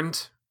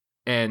earned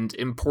and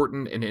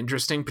important and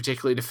interesting,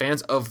 particularly to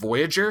fans of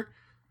Voyager,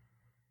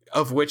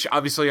 of which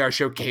obviously our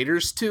show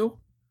caters to.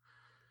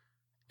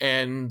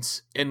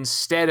 And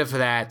instead of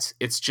that,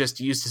 it's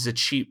just used as a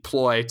cheap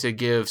ploy to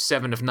give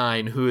Seven of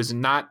Nine, who is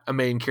not a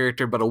main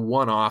character but a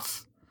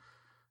one-off,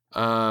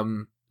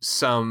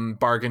 some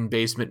bargain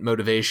basement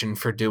motivation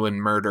for doing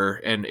murder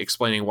and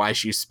explaining why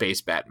she's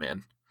Space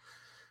Batman.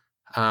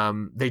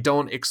 They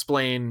don't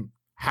explain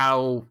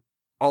how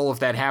all of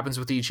that happens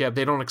with Icheb.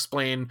 They don't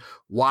explain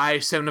why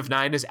Seven of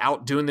Nine is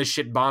out doing this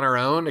shit on her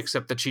own,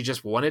 except that she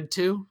just wanted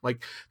to.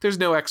 Like, there's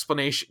no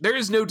explanation. There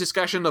is no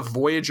discussion of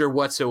Voyager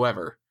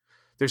whatsoever.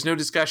 There's no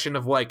discussion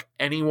of, like,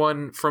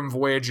 anyone from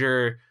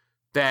Voyager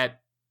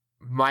that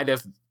might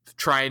have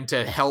trying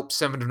to help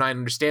Seven of Nine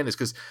understand this,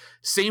 because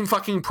same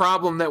fucking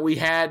problem that we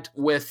had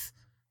with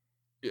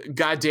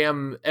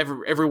goddamn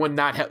everyone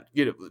not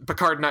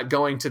Picard not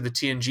going to the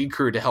TNG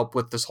crew to help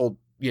with this whole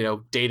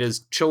Data's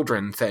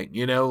children thing.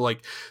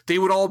 Like, they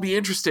would all be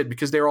interested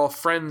because they're all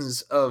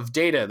friends of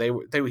Data.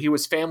 He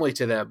was family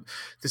to them.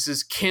 This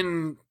is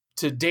kin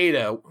to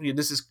Data.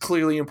 This is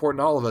clearly important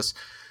to all of us.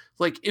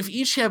 Like, if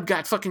Icheb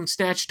got fucking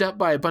snatched up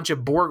by a bunch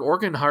of Borg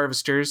organ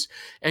harvesters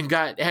and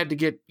had to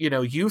get,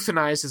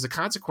 euthanized as a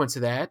consequence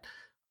of that,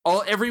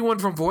 everyone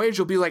from Voyage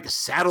will be like,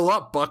 saddle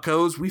up,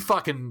 buckos. We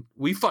fucking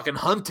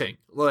hunting.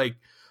 Like,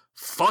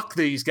 fuck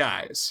these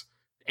guys.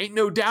 Ain't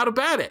no doubt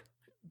about it.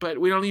 But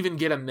we don't even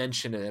get a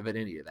mention of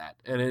any of that.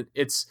 And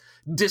it's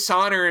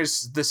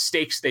dishonors the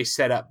stakes they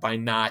set up by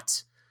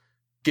not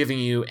giving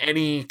you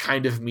any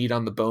kind of meat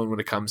on the bone when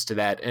it comes to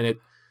that. And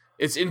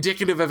it's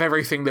indicative of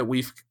everything that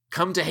we've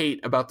come to hate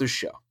about this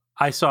show.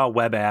 I saw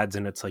web ads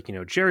and it's like,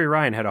 Jerry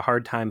Ryan had a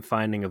hard time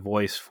finding a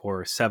voice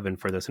for Seven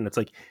for this. And it's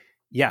like,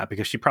 yeah,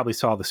 because she probably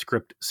saw the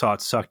script, saw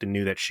it sucked, and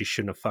knew that she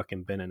shouldn't have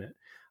fucking been in it.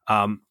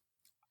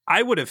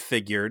 I would have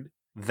figured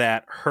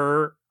that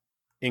her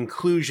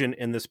inclusion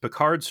in this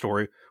Picard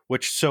story,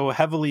 which so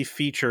heavily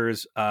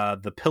features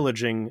the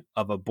pillaging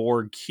of a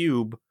Borg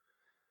cube,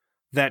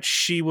 that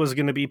she was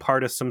going to be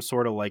part of some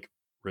sort of like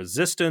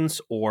resistance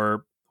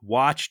or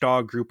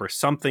watchdog group or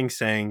something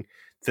saying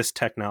this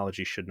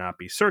technology should not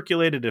be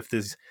circulated. If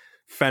these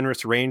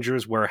Fenris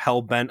Rangers were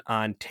hell-bent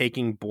on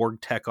taking Borg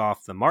tech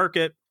off the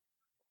market,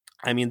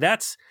 I mean,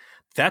 that's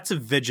a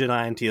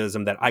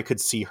vigilantism that I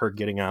could see her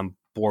getting on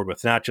board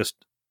with. Not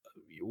just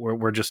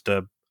we're just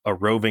a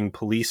roving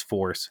police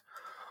force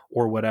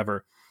or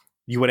whatever.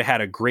 You would have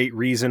had a great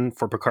reason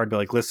for Picard to be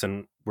like,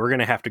 listen, we're going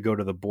to have to go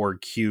to the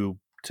Borg cube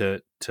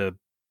to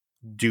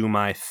do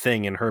my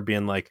thing. And her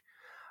being like,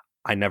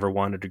 I never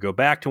wanted to go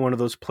back to one of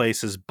those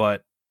places,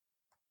 but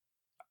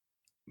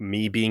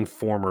me being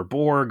former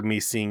Borg, me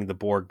seeing the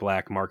Borg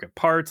black market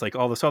parts, like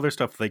all this other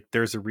stuff, like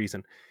there's a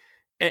reason.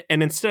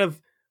 And instead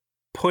of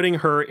putting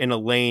her in a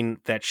lane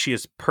that she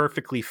is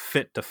perfectly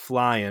fit to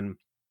fly in,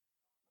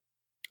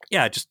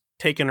 yeah, just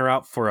taking her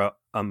out for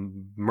a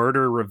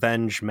murder,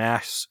 revenge,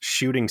 mass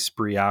shooting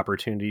spree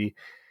opportunity.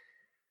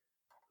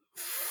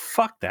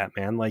 Fuck that,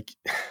 man. Like,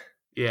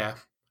 yeah,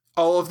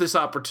 all of this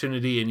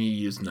opportunity and you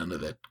use none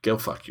of it. Go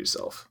fuck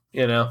yourself,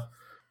 you know?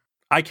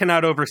 I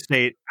cannot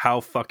overstate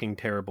how fucking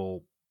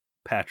terrible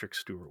Patrick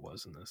Stewart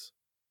was in this.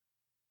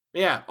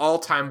 Yeah,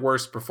 all-time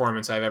worst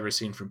performance I've ever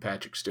seen from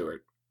Patrick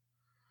Stewart.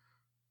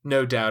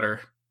 No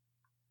doubter.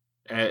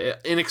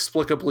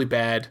 Inexplicably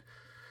bad.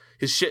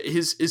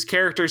 His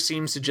character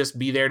seems to just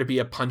be there to be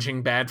a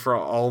punching bag for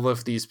all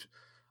of these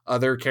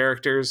other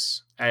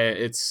characters.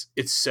 It's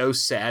so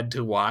sad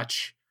to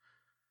watch.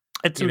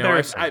 It's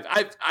embarrassing.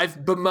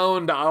 I've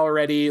bemoaned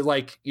already,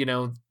 like, you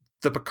know,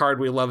 the Picard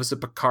we love is a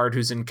Picard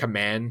who's in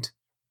command,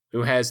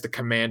 who has the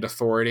command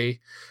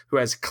authority, who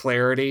has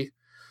clarity,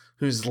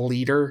 who's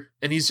leader,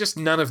 and he's just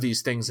none of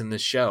these things in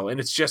this show, and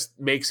it just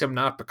makes him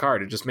not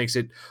Picard. It just makes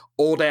it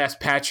old ass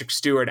Patrick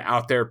Stewart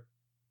out there,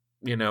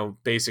 you know,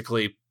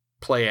 basically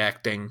play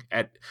acting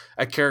at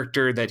a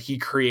character that he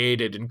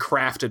created and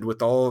crafted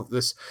with all of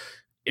this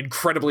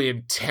incredibly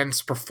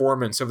intense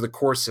performance over the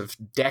course of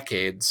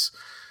decades,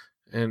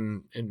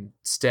 and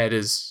instead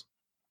is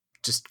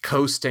just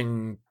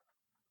coasting.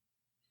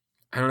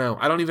 I don't know.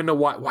 I don't even know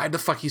why the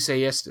fuck you say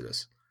yes to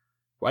this.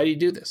 Why do you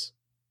do this?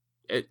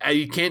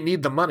 You can't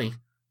need the money.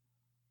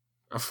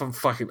 I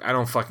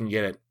don't fucking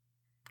get it.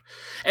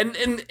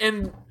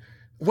 And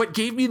what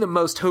gave me the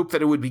most hope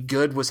that it would be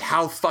good was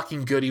how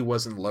fucking good he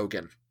was in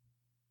Logan.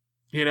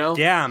 You know?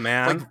 Yeah,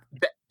 man. Like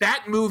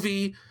that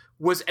movie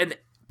was an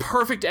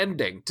perfect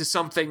ending to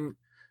something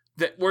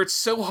where it's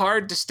so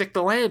hard to stick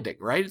the landing,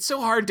 right? It's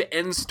so hard to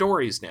end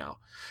stories now.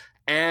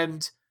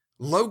 And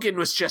Logan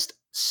was just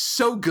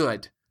so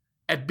good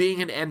at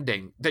being an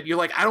ending that you're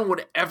like, I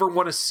don't ever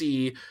want to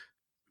see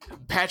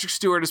Patrick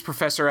Stewart as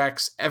Professor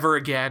X ever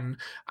again.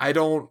 I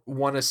don't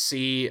want to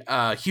see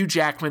Hugh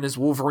Jackman as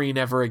Wolverine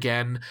ever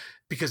again,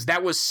 because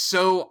that was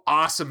so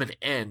awesome an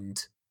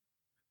end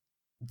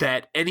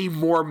that any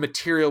more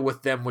material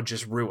with them would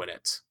just ruin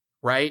it,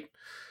 right?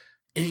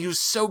 And he was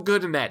so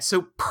good in that,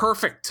 so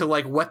perfect to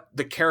like what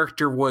the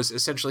character was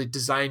essentially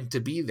designed to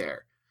be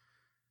there.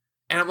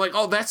 And I'm like,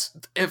 oh,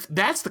 if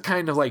that's the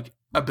kind of like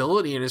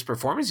ability in his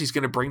performance he's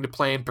going to bring to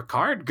play in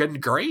Picard, good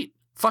and great.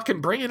 Fucking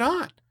bring it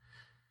on.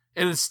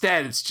 And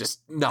instead, it's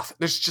just nothing.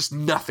 There's just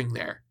nothing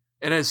there.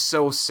 And it's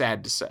so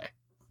sad to say.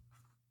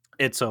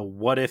 It's a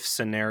what if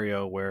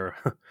scenario where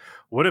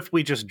what if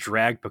we just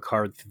drag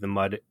Picard through the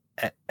mud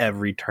at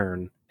every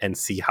turn and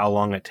see how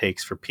long it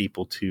takes for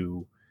people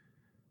to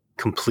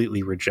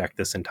completely reject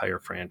this entire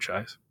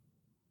franchise.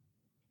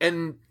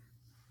 And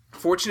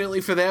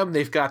fortunately for them,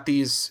 they've got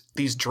these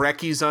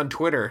Drekkies on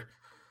Twitter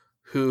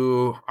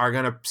who are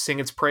going to sing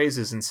its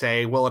praises and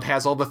say, well, it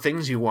has all the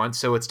things you want,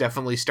 so it's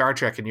definitely Star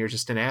Trek and you're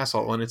just an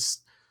asshole. And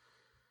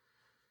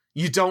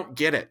you don't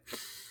get it.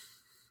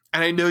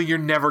 And I know you're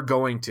never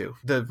going to,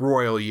 the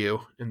royal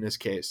you in this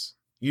case.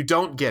 You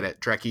don't get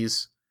it,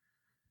 Trekkies.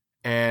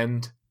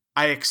 And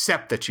I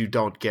accept that you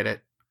don't get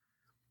it.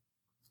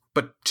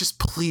 But just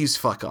please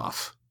fuck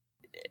off.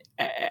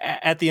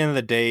 At the end of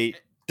the day,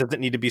 does it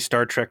need to be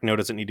Star Trek? No.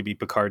 Does it need to be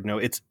Picard? No.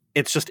 It's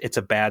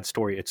a bad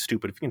story. It's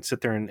stupid. If you can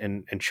sit there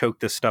and choke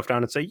this stuff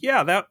down and say,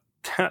 yeah,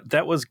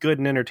 that was good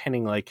and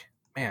entertaining. Like,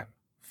 man,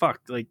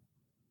 fuck. Like,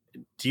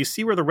 do you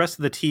see where the rest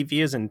of the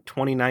TV is in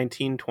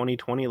 2019,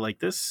 2020? Like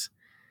this?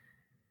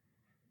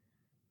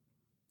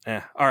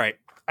 All right.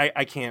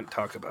 I can't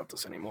talk about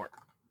this anymore.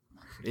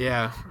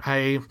 Yeah,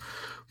 I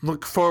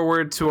look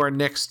forward to our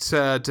next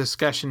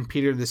discussion,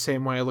 Peter, the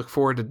same way I look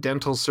forward to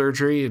dental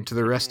surgery, and to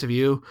the rest of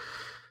you.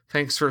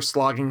 Thanks for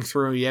slogging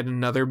through yet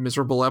another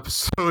miserable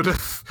episode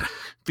of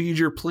Feed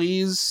Your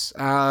Please.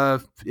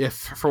 If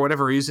for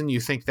whatever reason you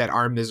think that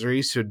our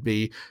misery should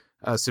be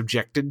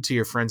subjected to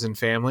your friends and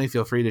family,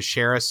 feel free to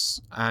share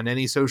us on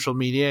any social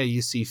media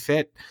you see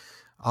fit.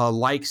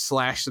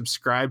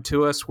 Like/subscribe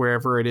to us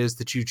wherever it is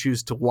that you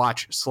choose to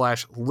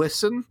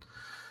watch/listen.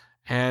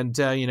 And,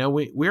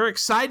 we're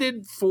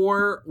excited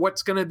for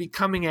what's going to be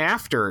coming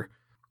after.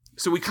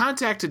 So we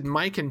contacted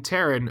Mike and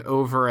Taryn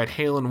over at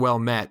Hail and Well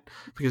Met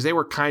because they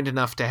were kind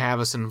enough to have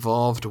us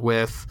involved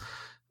with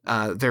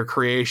their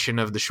creation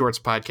of the Shorts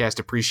Podcast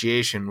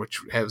Appreciation, which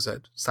has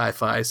a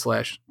sci-fi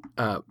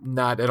 /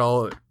 not at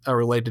all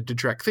related to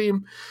Trek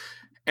theme.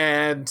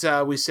 And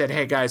we said,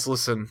 hey, guys,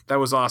 listen, that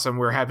was awesome.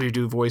 We're happy to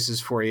do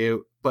voices for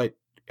you. But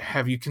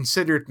have you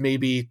considered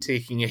maybe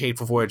taking a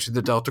Hateful Voyage to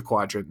the Delta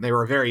Quadrant? They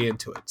were very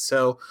into it.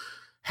 So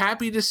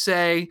happy to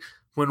say,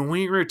 when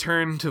we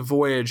return to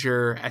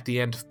Voyager at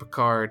the end of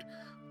Picard,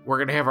 we're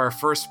going to have our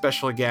first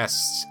special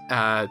guests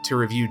to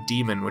review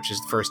Demon, which is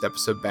the first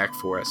episode back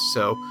for us.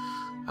 So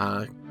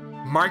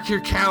mark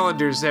your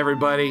calendars,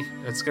 everybody.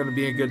 It's going to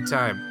be a good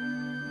time.